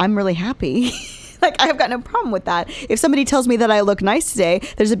 I'm really happy. Like, I've got no problem with that. If somebody tells me that I look nice today,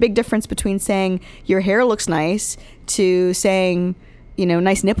 there's a big difference between saying your hair looks nice to saying,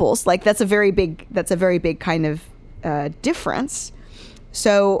 nice nipples. Like, that's a very big kind of difference.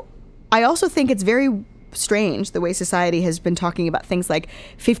 So I also think it's very strange the way society has been talking about things like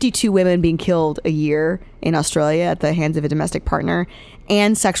 52 women being killed a year in Australia at the hands of a domestic partner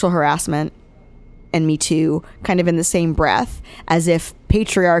and sexual harassment and Me Too kind of in the same breath, as if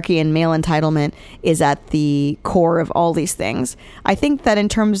patriarchy and male entitlement is at the core of all these things. I think that in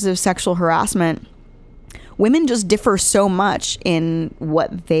terms of sexual harassment, women just differ so much in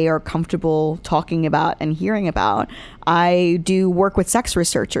what they are comfortable talking about and hearing about. I do work with sex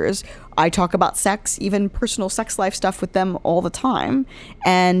researchers. I talk about sex, even personal sex life stuff with them all the time.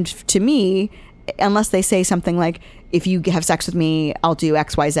 And to me, unless they say something like, if you have sex with me, I'll do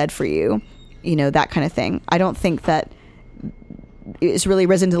X, Y, Z for you, that kind of thing, I don't think that it's really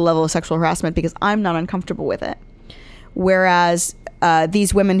risen to the level of sexual harassment because I'm not uncomfortable with it. Whereas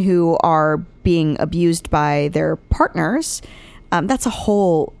these women who are being abused by their partners, that's a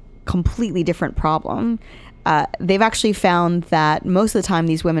whole completely different problem. They've actually found that most of the time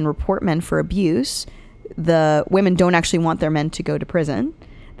these women report men for abuse. The women don't actually want their men to go to prison.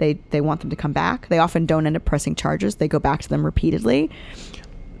 They want them to come back. They often don't end up pressing charges. They go back to them repeatedly.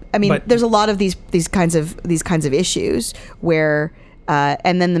 I mean, there's a lot of these kinds of issues where,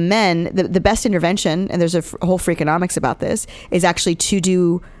 and then the men, the best intervention, and there's a whole Freakonomics about this, is actually to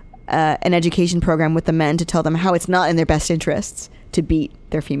do an education program with the men to tell them how it's not in their best interests to beat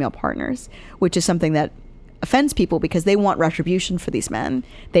their female partners, which is something that offends people because they want retribution for these men.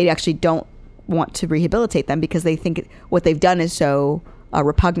 They actually don't want to rehabilitate them because they think what they've done is so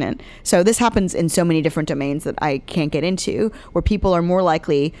repugnant. So this happens in so many different domains that I can't get into, where people are more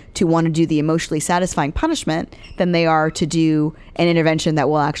likely to want to do the emotionally satisfying punishment than they are to do an intervention that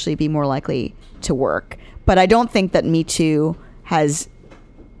will actually be more likely to work. But I don't think that Me Too has,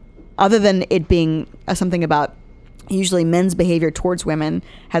 other than it being something about usually men's behavior towards women,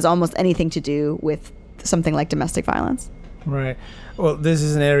 has almost anything to do with something like domestic violence. Right. Well, this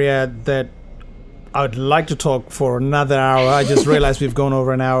is an area that I would like to talk for another hour. I just realized we've gone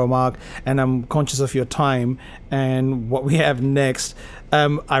over an hour mark, and I'm conscious of your time and what we have next.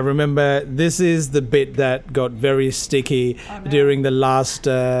 I remember this is the bit that got very sticky during the last,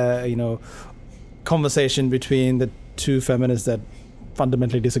 conversation between the two feminists that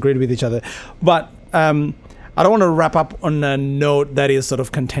fundamentally disagreed with each other. But I don't want to wrap up on a note that is sort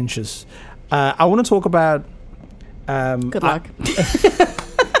of contentious. I want to talk about... Good luck.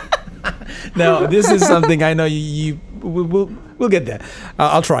 No, this is something I know we'll get there.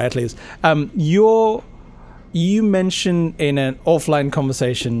 I'll try at least. You mentioned in an offline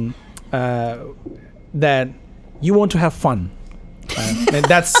conversation that you want to have fun. And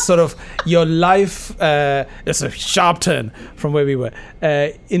that's sort of your life. It's a sharp turn from where we were.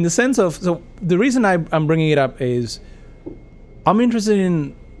 In the sense of, so the reason I'm bringing it up is I'm interested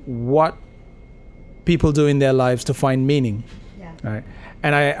in what people do in their lives to find meaning. Yeah. Right?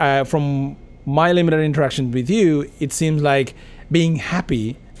 And I from my limited interaction with you, it seems like being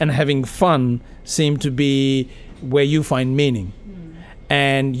happy and having fun seem to be where you find meaning.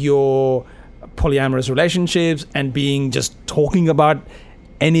 And your polyamorous relationships and being just talking about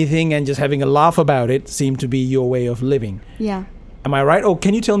anything and just having a laugh about it seem to be your way of living. Yeah. Am I right? Or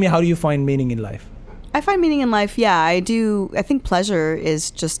can you tell me, how do you find meaning in life? I find meaning in life, yeah, I do. I think pleasure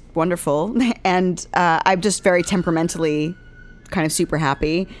is just wonderful. And I'm just very temperamentally kind of super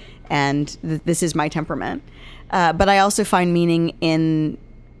happy. And this is my temperament. But I also find meaning in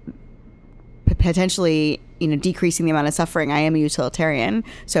potentially, decreasing the amount of suffering. I am a utilitarian,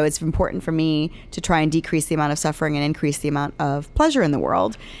 so it's important for me to try and decrease the amount of suffering and increase the amount of pleasure in the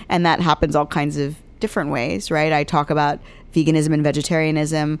world. And that happens all kinds of different ways, right? I talk about veganism and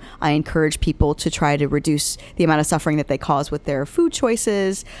vegetarianism. I encourage people to try to reduce the amount of suffering that they cause with their food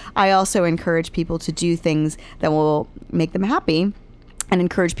choices. I also encourage people to do things that will make them happy and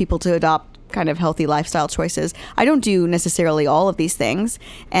encourage people to adopt kind of healthy lifestyle choices. I don't do necessarily all of these things,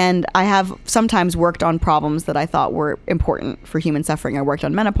 and I have sometimes worked on problems that I thought were important for human suffering. I worked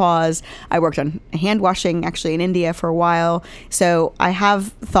on menopause. I worked on hand washing actually in India for a while. So I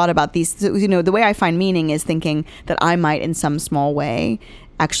have thought about these. The way I find meaning is thinking that I might in some small way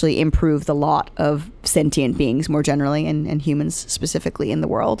actually improve the lot of sentient beings more generally and humans specifically in the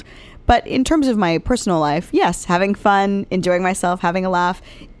world. But in terms of my personal life, yes, having fun, enjoying myself, having a laugh,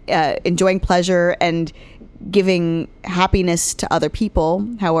 enjoying pleasure and giving happiness to other people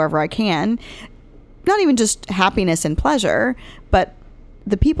however I can. Not even just happiness and pleasure, but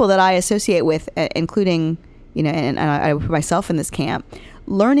the people that I associate with, including, and I put myself in this camp,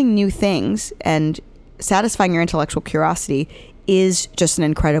 learning new things and satisfying your intellectual curiosity is just an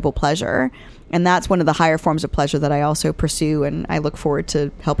incredible pleasure. And that's one of the higher forms of pleasure that I also pursue, and I look forward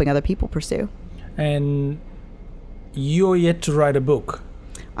to helping other people pursue. And you're yet to write a book.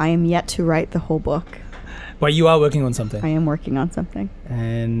 I am yet to write the whole book. But you are working on something. I am working on something.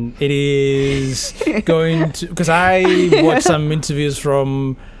 And it is going to... Because I watched some interviews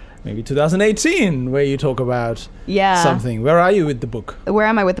from maybe 2018 where you talk about something. Where are you with the book? Where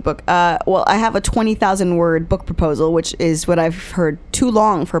am I with the book? Well, I have a 20,000 word book proposal, which is what I've heard too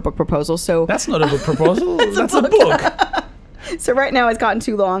long for a book proposal. So that's not a book proposal. That's a book. So right now it's gotten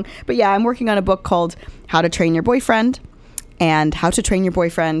too long. But yeah, I'm working on a book called How to Train Your Boyfriend. And How to Train Your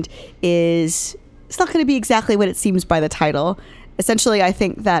Boyfriend it's not going to be exactly what it seems by the title. Essentially, I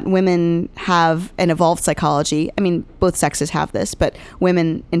think that women have an evolved psychology. I mean, both sexes have this, but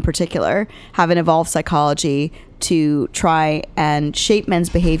women in particular have an evolved psychology to try and shape men's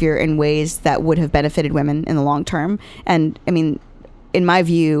behavior in ways that would have benefited women in the long term. And I mean, in my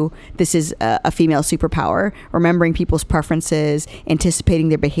view, this is a female superpower, remembering people's preferences, anticipating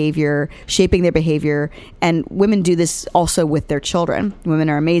their behavior, shaping their behavior. And women do this also with their children. Women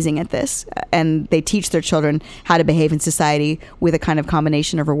are amazing at this. And they teach their children how to behave in society with a kind of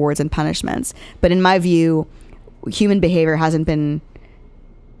combination of rewards and punishments. But in my view, human behavior hasn't been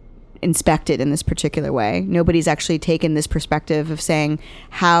inspected in this particular way. Nobody's actually taken this perspective of saying,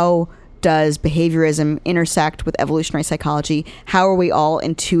 how does behaviorism intersect with evolutionary psychology? How are we all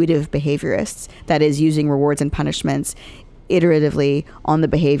intuitive behaviorists? That is, using rewards and punishments iteratively on the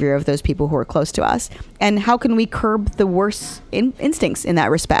behavior of those people who are close to us. And how can we curb the worst instincts in that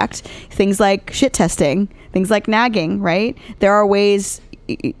respect? Things like shit testing, things like nagging, right? There are ways,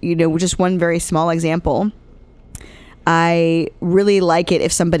 just one very small example. I really like it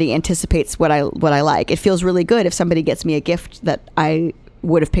if somebody anticipates what I like. It feels really good if somebody gets me a gift that I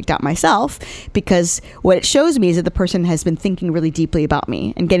would have picked out myself, because what it shows me is that the person has been thinking really deeply about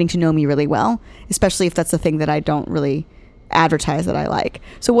me and getting to know me really well, especially if that's the thing that I don't really advertise that I like.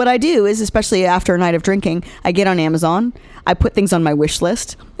 So what I do is, especially after a night of drinking, I get on Amazon, I put things on my wish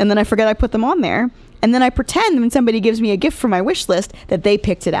list, and then I forget I put them on there. And then I pretend when somebody gives me a gift from my wish list that they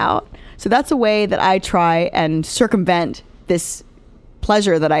picked it out. So that's a way that I try and circumvent this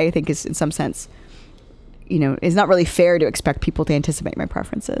pleasure that I think is, in some sense, is not really fair to expect people to anticipate my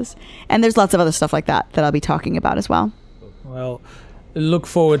preferences. And there's lots of other stuff like that I'll be talking about as well. Well, look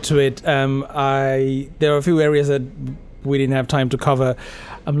forward to it. There are a few areas that we didn't have time to cover.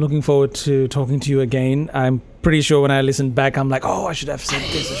 I'm looking forward to talking to you again. I'm pretty sure when I listen back, I'm like, I should have said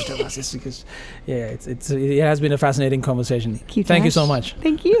this, I should have asked this, because it has been a fascinating conversation. Thank you, Thank you so much.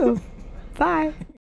 Thank you. Bye.